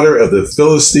slaughter of the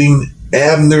Philistine,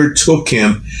 Abner took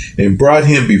him and brought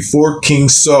him before King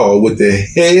Saul with the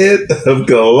head of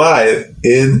Goliath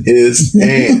in his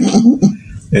hand.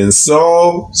 And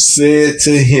Saul said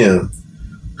to him,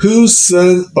 "Whose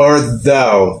son art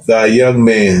thou, thy young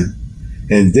man?"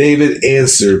 And David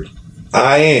answered,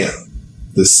 "I am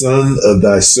the son of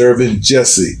thy servant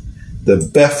Jesse, the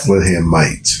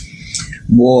Bethlehemite."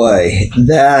 Boy,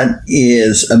 that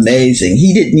is amazing.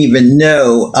 He didn't even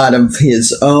know out of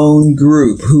his own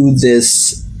group who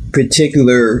this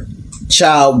particular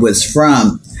child was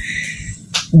from.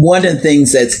 One of the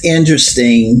things that's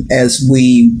interesting as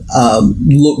we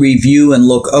review and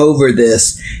look over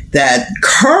this, that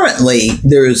currently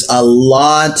there's a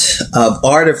lot of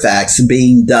artifacts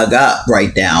being dug up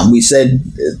right now. We said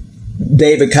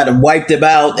David kind of wiped them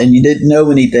out and you didn't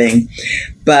know anything,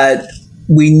 but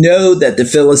we know that the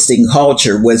Philistine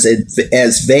culture was as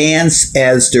advanced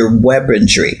as their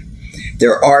weaponry.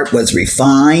 Their art was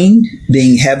refined,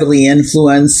 being heavily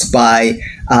influenced by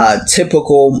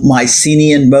typical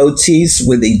Mycenaean motifs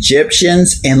with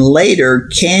Egyptians and later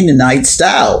Canaanite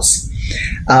styles.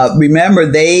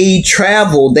 Remember, they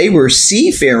traveled, they were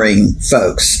seafaring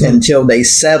folks until they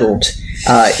settled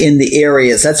in the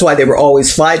areas. That's why they were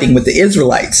always fighting with the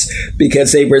Israelites,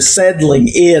 because they were settling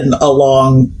in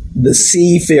along the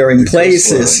seafaring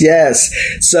places. Yes.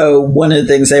 So one of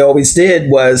the things they always did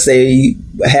was they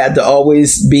had to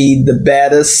always be the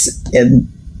baddest,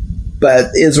 but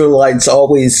Israelites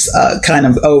always kind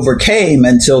of overcame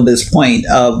until this point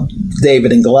of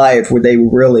David and Goliath, where they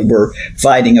really were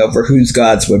fighting over whose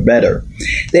gods were better.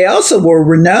 They also were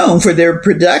renowned for their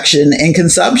production and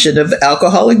consumption of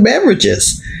alcoholic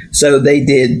beverages. So they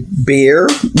did beer,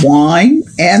 wine,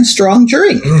 and strong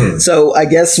drink. So I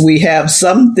guess we have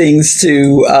some things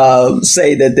to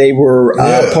say that they were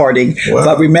partying. Wow.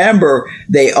 But remember,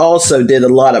 they also did a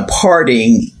lot of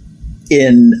partying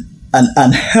in an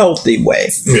unhealthy way.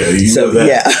 Yeah, you know that.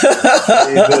 Yeah.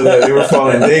 You know that. They were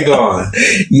falling big on.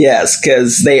 Yes,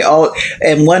 because they all,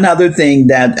 and one other thing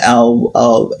that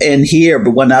I'll end here,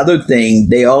 but one other thing,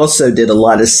 they also did a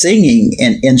lot of singing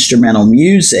and instrumental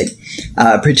music,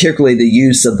 particularly the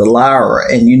use of the lyre.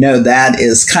 And you know, that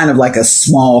is kind of like a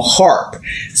small harp.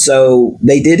 So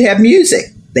they did have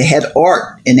music. They had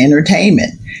art and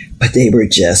entertainment, but they were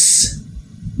just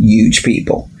huge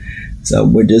people. So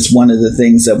we're just one of the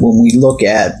things that when we look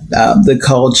at the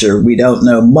culture, we don't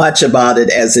know much about it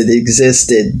as it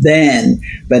existed then,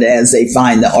 but as they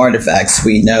find the artifacts,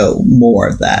 we know more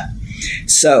of that.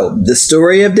 So the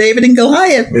story of David and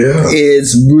Goliath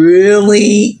is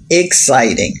really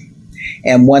exciting.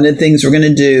 And one of the things we're going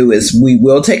to do is we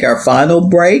will take our final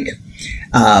break.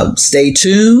 Stay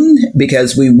tuned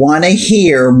because we want to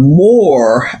hear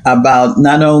more about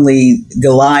not only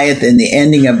Goliath and the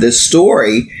ending of this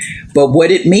story, but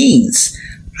what it means.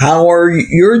 How are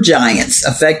your giants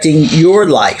affecting your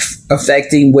life,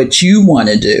 affecting what you want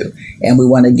to do? And we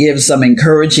want to give some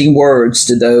encouraging words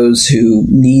to those who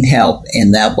need help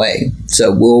in that way.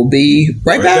 So we'll be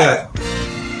right back. Put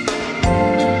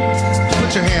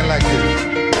your hand like this.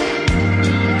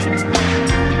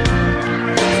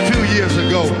 A few years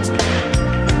ago,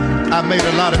 I made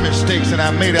a lot of mistakes and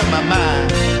I made up my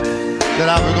mind that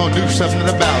I was going to do something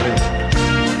about it.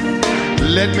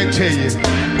 Let me tell you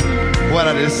what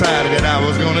I decided that I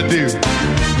was going to do.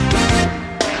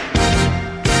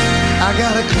 I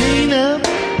got to clean up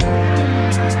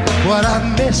what I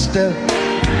messed up.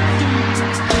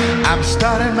 I'm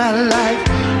starting my life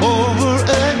over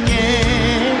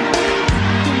again.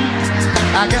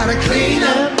 I got to clean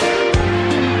up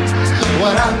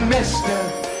what I messed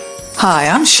up. Hi,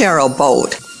 I'm Cheryl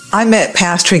Bolt. I met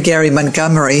Pastor Gary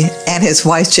Montgomery and his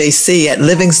wife JC at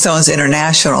Living Stones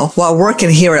International while working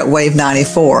here at Wave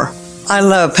 94. I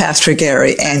love Pastor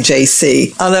Gary and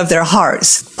JC. I love their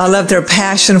hearts. I love their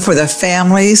passion for the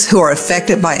families who are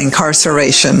affected by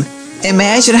incarceration.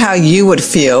 Imagine how you would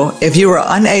feel if you were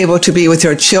unable to be with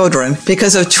your children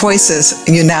because of choices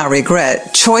you now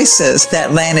regret, choices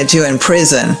that landed you in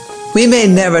prison. We may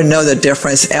never know the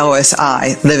difference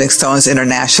LSI, Living Stones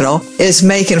International, is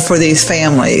making for these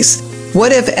families.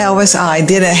 What if LSI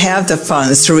didn't have the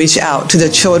funds to reach out to the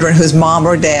children whose mom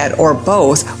or dad or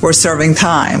both were serving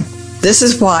time? This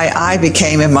is why I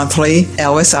became a monthly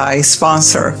LSI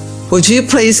sponsor. Would you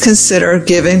please consider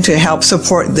giving to help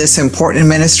support this important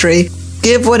ministry?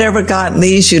 Give whatever God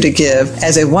leads you to give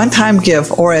as a one-time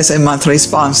gift or as a monthly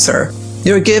sponsor.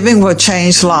 Your giving will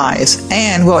change lives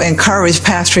and will encourage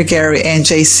Pastor Gary and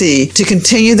JC to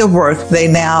continue the work they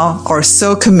now are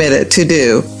so committed to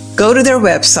do. Go to their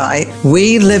website,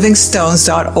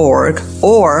 welivingstones.org,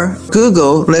 or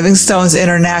Google Living Stones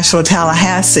International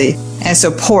Tallahassee and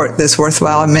support this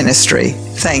worthwhile ministry.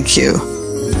 Thank you.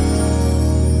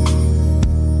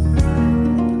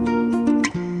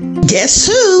 Guess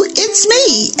who? It's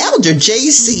me, Elder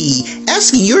JC,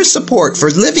 asking your support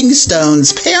for Living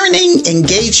Stone's Parenting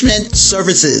Engagement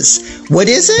Services. What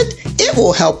is it? It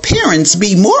will help parents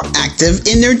be more active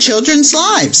in their children's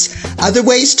lives. Other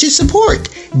ways to support.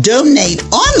 Donate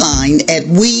online at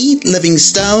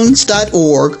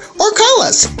welivingstones.org or call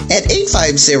us at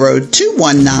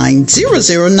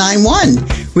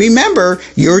 850-219-0091. Remember,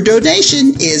 your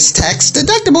donation is tax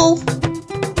deductible.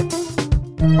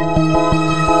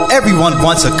 Everyone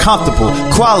wants a comfortable,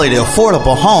 quality,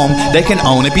 affordable home they can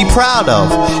own and be proud of.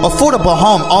 Affordable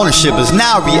home ownership is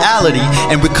now a reality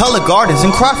in Recolor Gardens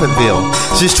in Crawfordville,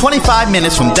 just 25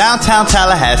 minutes from downtown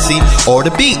Tallahassee or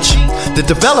the beach. The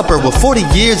developer with 40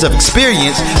 years of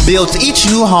experience builds each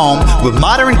new home with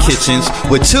modern kitchens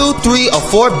with 2, 3, or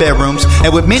 4 bedrooms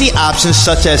and with many options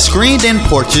such as screened-in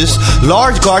porches,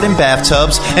 large garden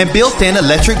bathtubs, and built-in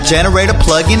electric generator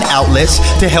plug-in outlets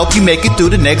to help you make it through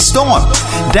the next storm.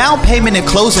 Down payment and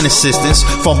closing assistance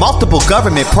from multiple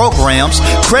government programs,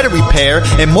 credit repair,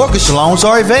 and mortgage loans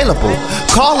are available.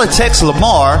 Call or text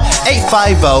Lamar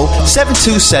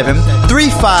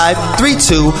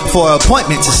 850-727-3532 for an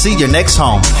appointment to see your next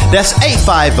home. That's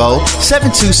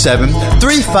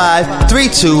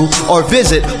 850-727-3532 or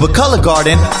visit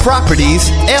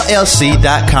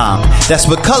McCullough-Garden-Properties-LLC.com. That's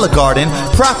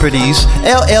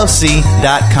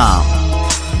McCullough-Garden-Properties-LLC.com.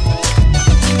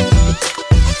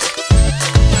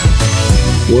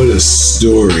 What a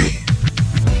story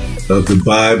of the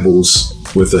Bibles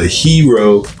with a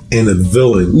hero and a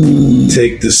villain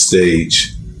take the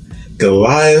stage.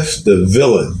 Goliath, the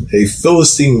villain, a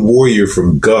Philistine warrior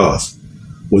from Gath,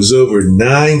 was over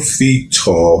 9 feet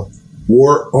tall,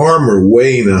 wore armor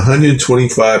weighing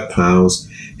 125 pounds,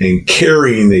 and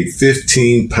carrying a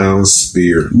 15-pound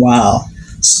spear. Wow.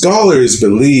 Scholars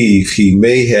believe he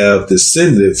may have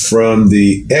descended from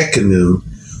the Anakim,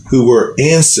 who were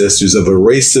ancestors of a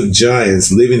race of giants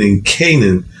living in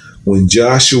Canaan when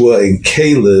Joshua and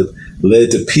Caleb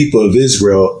led the people of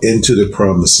Israel into the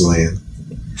promised land.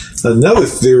 Another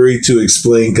theory to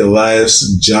explain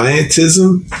Goliath's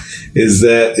giantism is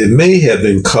that it may have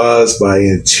been caused by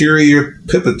anterior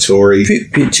pituitary.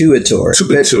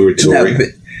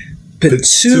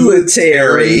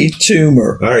 Pituitary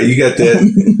tumor. All right, you got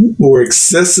that. Or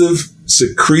excessive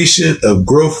secretion of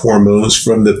growth hormones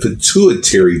from the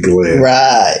pituitary gland.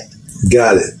 Right.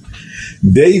 Got it.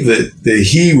 David, the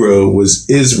hero, was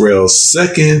Israel's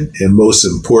second and most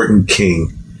important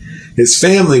king. His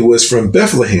family was from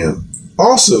Bethlehem,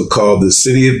 also called the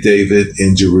city of David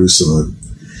in Jerusalem.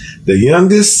 The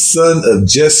youngest son of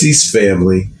Jesse's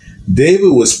family,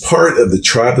 David was part of the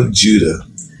tribe of Judah.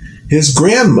 His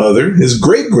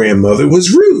great-grandmother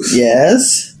was Ruth.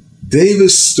 Yes.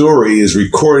 David's story is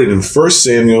recorded in 1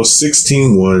 Samuel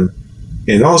 16:1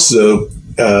 and also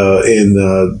in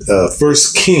 1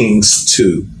 Kings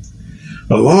 2.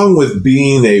 Along with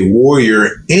being a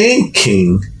warrior and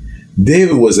king,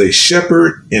 David was a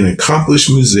shepherd and accomplished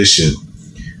musician.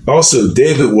 Also,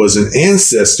 David was an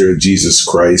ancestor of Jesus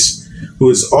Christ, who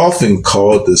is often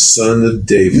called the Son of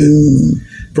David.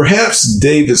 Perhaps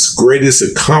David's greatest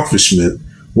accomplishment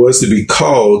was to be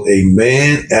called a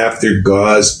man after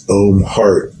God's own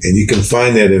heart. And you can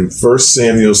find that in 1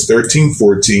 Samuel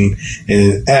 13:14 and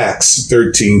in Acts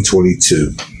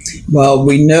 13:22. Well,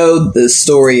 we know the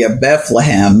story of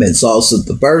Bethlehem is also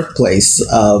the birthplace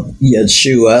of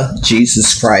Yeshua,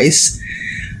 Jesus Christ.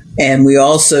 And we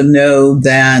also know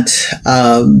that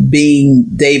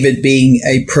David being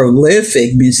a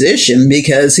prolific musician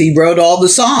because he wrote all the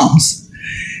Psalms.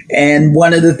 And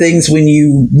one of the things when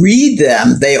you read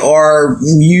them, they are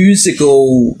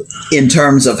musical in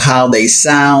terms of how they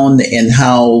sound and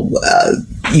how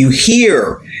you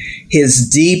hear his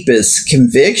deepest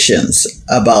convictions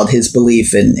about his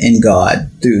belief in God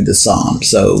through the Psalms.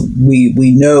 So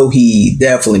we know he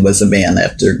definitely was a man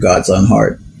after God's own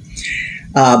heart.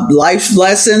 Life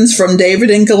lessons from David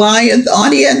and Goliath,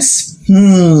 audience.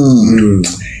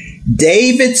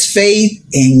 David's faith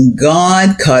in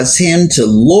God caused him to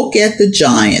look at the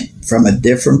giant from a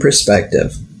different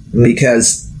perspective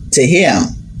because to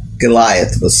him,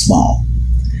 Goliath was small.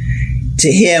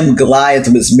 To him, Goliath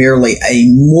was merely a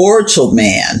mortal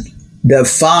man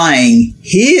defying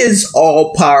his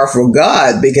all-powerful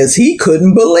God because he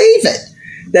couldn't believe it,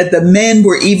 that the men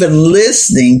were even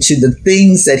listening to the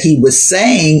things that he was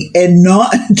saying and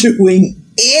not doing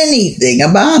anything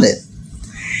about it.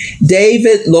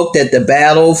 David looked at the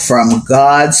battle from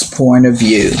God's point of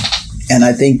view. And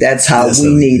I think that's how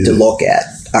we need to look at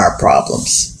our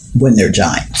problems when they're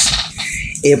giants.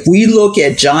 If we look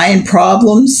at giant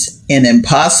problems and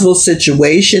impossible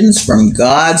situations from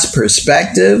God's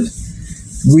perspective,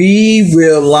 we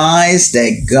realize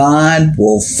that God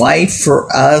will fight for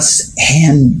us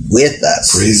and with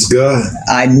us. Praise God.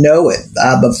 I know it.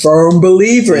 I'm a firm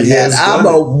believer in that. I'm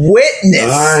a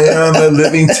witness. I am a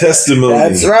living testimony.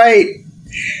 That's right.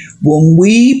 When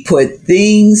we put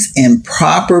things in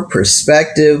proper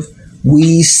perspective,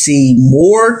 we see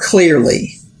more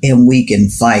clearly and we can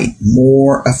fight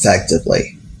more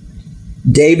effectively.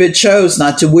 David chose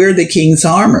not to wear the king's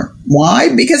armor.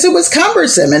 Why? Because it was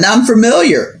cumbersome and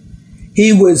unfamiliar.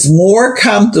 He was more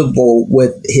comfortable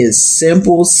with his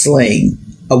simple sling,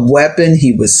 a weapon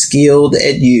he was skilled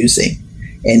at using.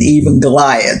 And even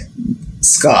Goliath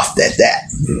scoffed at that.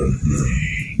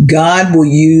 God will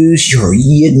use your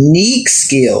unique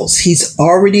skills He's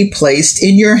already placed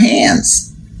in your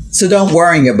hands. So don't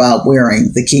worry about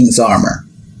wearing the king's armor.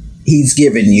 He's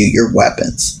given you your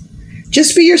weapons.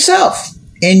 Just be yourself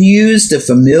and use the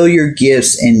familiar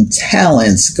gifts and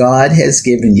talents God has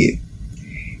given you.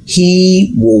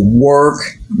 He will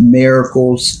work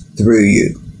miracles through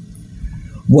you.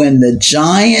 When the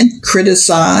giant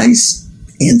criticized,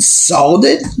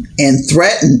 insulted, and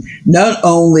threatened not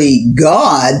only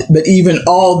God, but even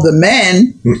all the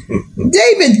men,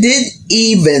 David didn't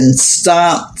even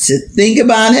stop to think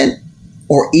about it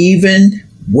or even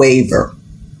waver.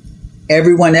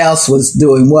 Everyone else was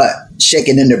doing what?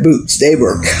 Shaking in their boots. They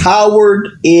were cowered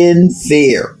in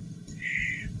fear.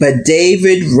 But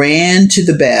David ran to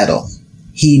the battle.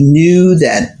 He knew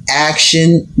that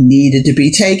action needed to be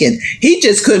taken. He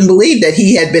just couldn't believe that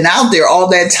he had been out there all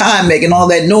that time making all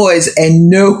that noise and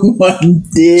no one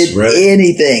did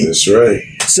anything. That's right.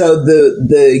 So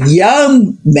the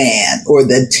young man or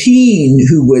the teen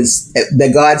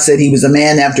that God said he was a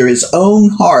man after his own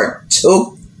heart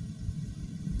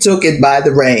took it by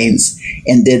the reins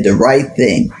and did the right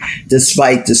thing,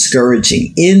 despite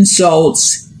discouraging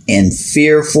insults and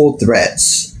fearful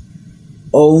threats.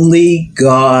 Only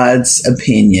God's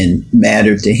opinion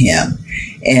mattered to him.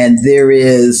 And there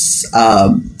is,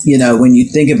 when you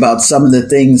think about some of the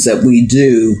things that we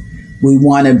do, we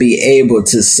want to be able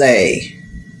to say,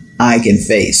 I can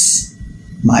face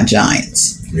my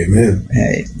giants. Amen.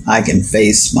 Hey, I can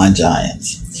face my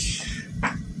giants.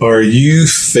 Are you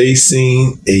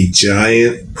facing a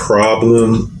giant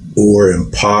problem or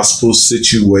impossible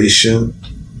situation?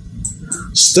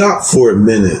 Stop for a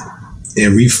minute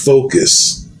and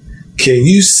refocus. Can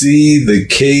you see the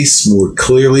case more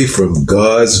clearly from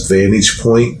God's vantage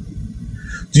point?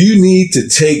 Do you need to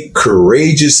take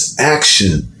courageous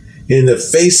action in the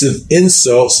face of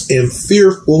insults and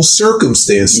fearful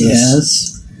circumstances?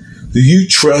 Yes. Do you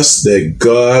trust that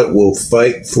God will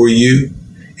fight for you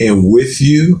and with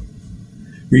you?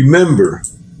 Remember,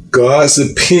 God's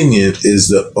opinion is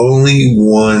the only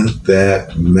one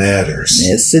that matters.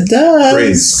 Yes, it does.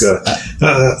 Praise God.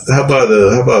 How about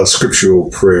a scriptural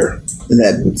prayer?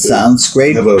 That sounds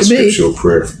great. How about a to me. scriptural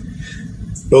prayer?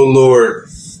 Oh Lord,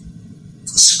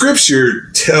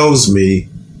 Scripture tells me,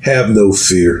 have no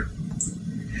fear.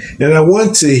 And I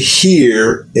want to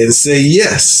hear and say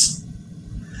yes.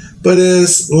 But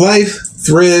as life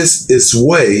threads its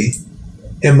way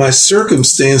and my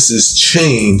circumstances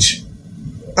change,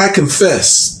 I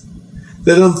confess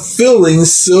that I'm feeling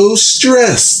so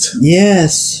stressed.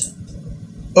 Yes.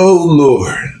 Oh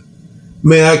Lord,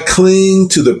 may I cling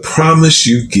to the promise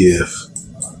you give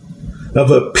of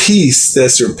a peace that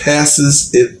surpasses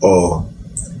it all.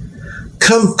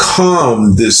 Come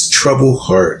calm this troubled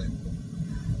heart.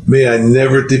 May I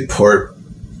never depart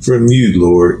from you,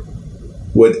 Lord,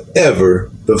 whatever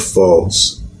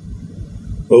befalls.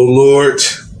 Oh Lord,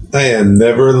 I am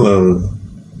never alone.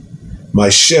 My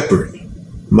shepherd,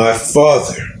 my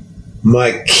father,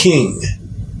 my king.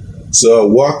 So I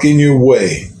walk in your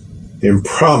way and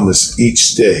promise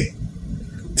each day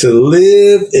to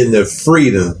live in the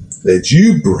freedom that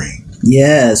you bring.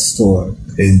 Yes, Lord.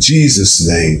 In Jesus'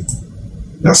 name.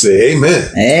 I say amen.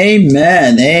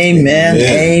 Amen. Amen.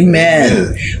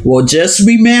 Amen. Well, just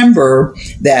remember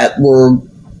that we're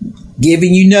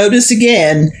giving you notice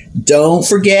again. Don't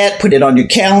forget, put it on your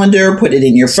calendar, put it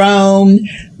in your phone.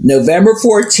 November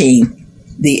 14th,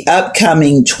 the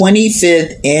upcoming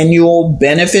 25th annual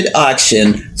benefit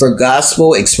auction for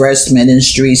Gospel Express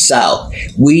Ministry South.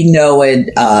 We know it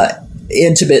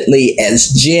intimately as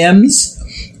GEMS.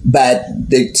 But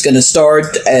it's going to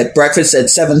start at breakfast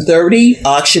at 7:30,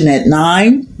 auction at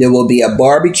 9. There will be a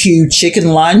barbecue chicken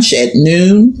lunch at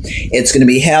noon. It's going to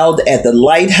be held at the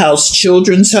Lighthouse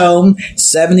Children's Home,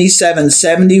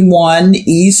 7771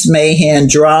 East Mahan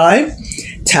Drive,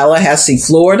 Tallahassee,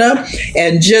 Florida.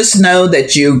 And just know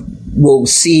that you will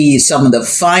see some of the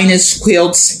finest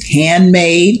quilts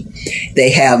handmade. They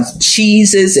have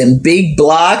cheeses in big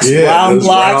blocks, round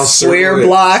blocks, square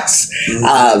blocks,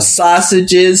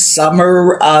 sausages,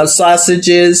 summer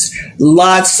sausages,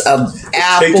 lots of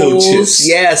apples, chips,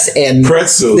 yes, and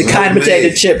pretzels, the kind of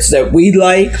potato chips that we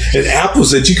like, and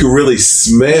apples that you can really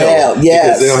smell,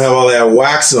 because they don't have all that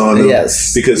wax on them,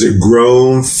 because they're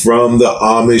grown from the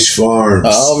Amish farms.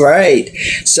 All right,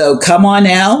 so come on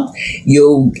out.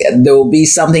 There will be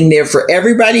something there for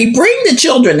everybody. Bring the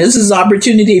children. This is an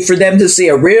opportunity for them to see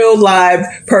a real live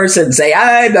person say,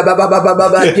 "I," blah, blah, blah, blah, blah,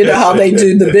 blah. You know how they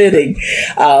do the bidding.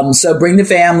 So bring the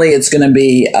family. It's going to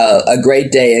be a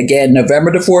great day. Again,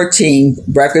 November the 14th.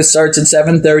 Breakfast starts at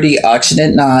 7:30. Auction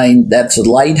at 9. That's the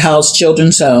Lighthouse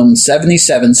Children's Home,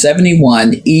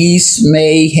 7771 East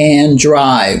Mahan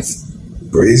Drive.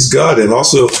 Praise God. And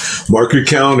also mark your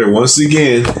calendar once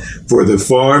again for the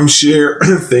Farm Share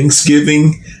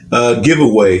Thanksgiving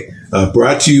giveaway,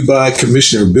 brought to you by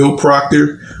Commissioner Bill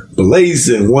Proctor,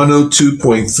 Blazing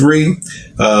 102.3,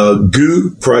 GOO,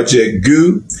 Project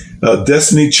GOO,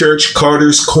 Destiny Church,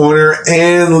 Carter's Corner,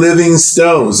 and Living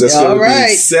Stones. That's going to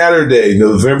be Saturday,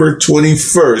 November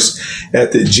 21st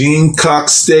at the Gene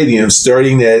Cox Stadium,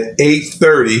 starting at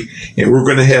 8:30, and we're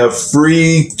going to have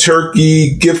free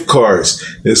turkey gift cards.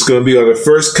 It's going to be on a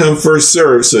first come, first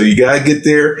serve, so you got to get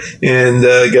there, and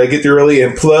got to get there early.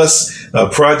 And plus,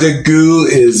 Project GOO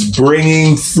is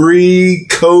bringing free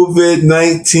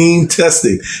COVID-19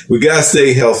 testing. We got to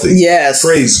stay healthy. Yes.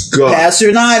 Praise God. Pastor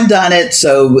and I have done it,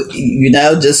 so,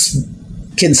 just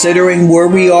considering where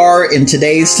we are in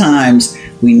today's times,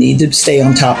 we need to stay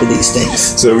on top of these things.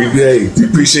 So we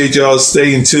appreciate y'all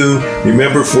staying tuned.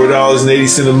 Remember,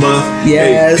 $4.80 a month.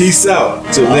 Yes. Hey, peace out.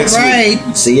 Till next week. All right.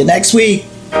 See you next week.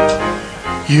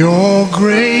 Your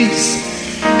grace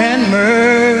and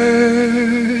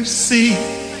mercy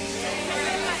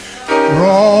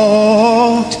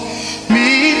brought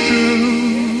me through.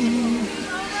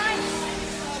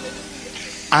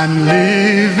 I'm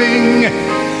living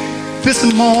this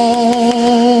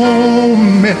moment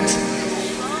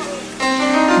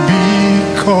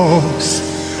because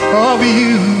of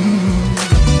you.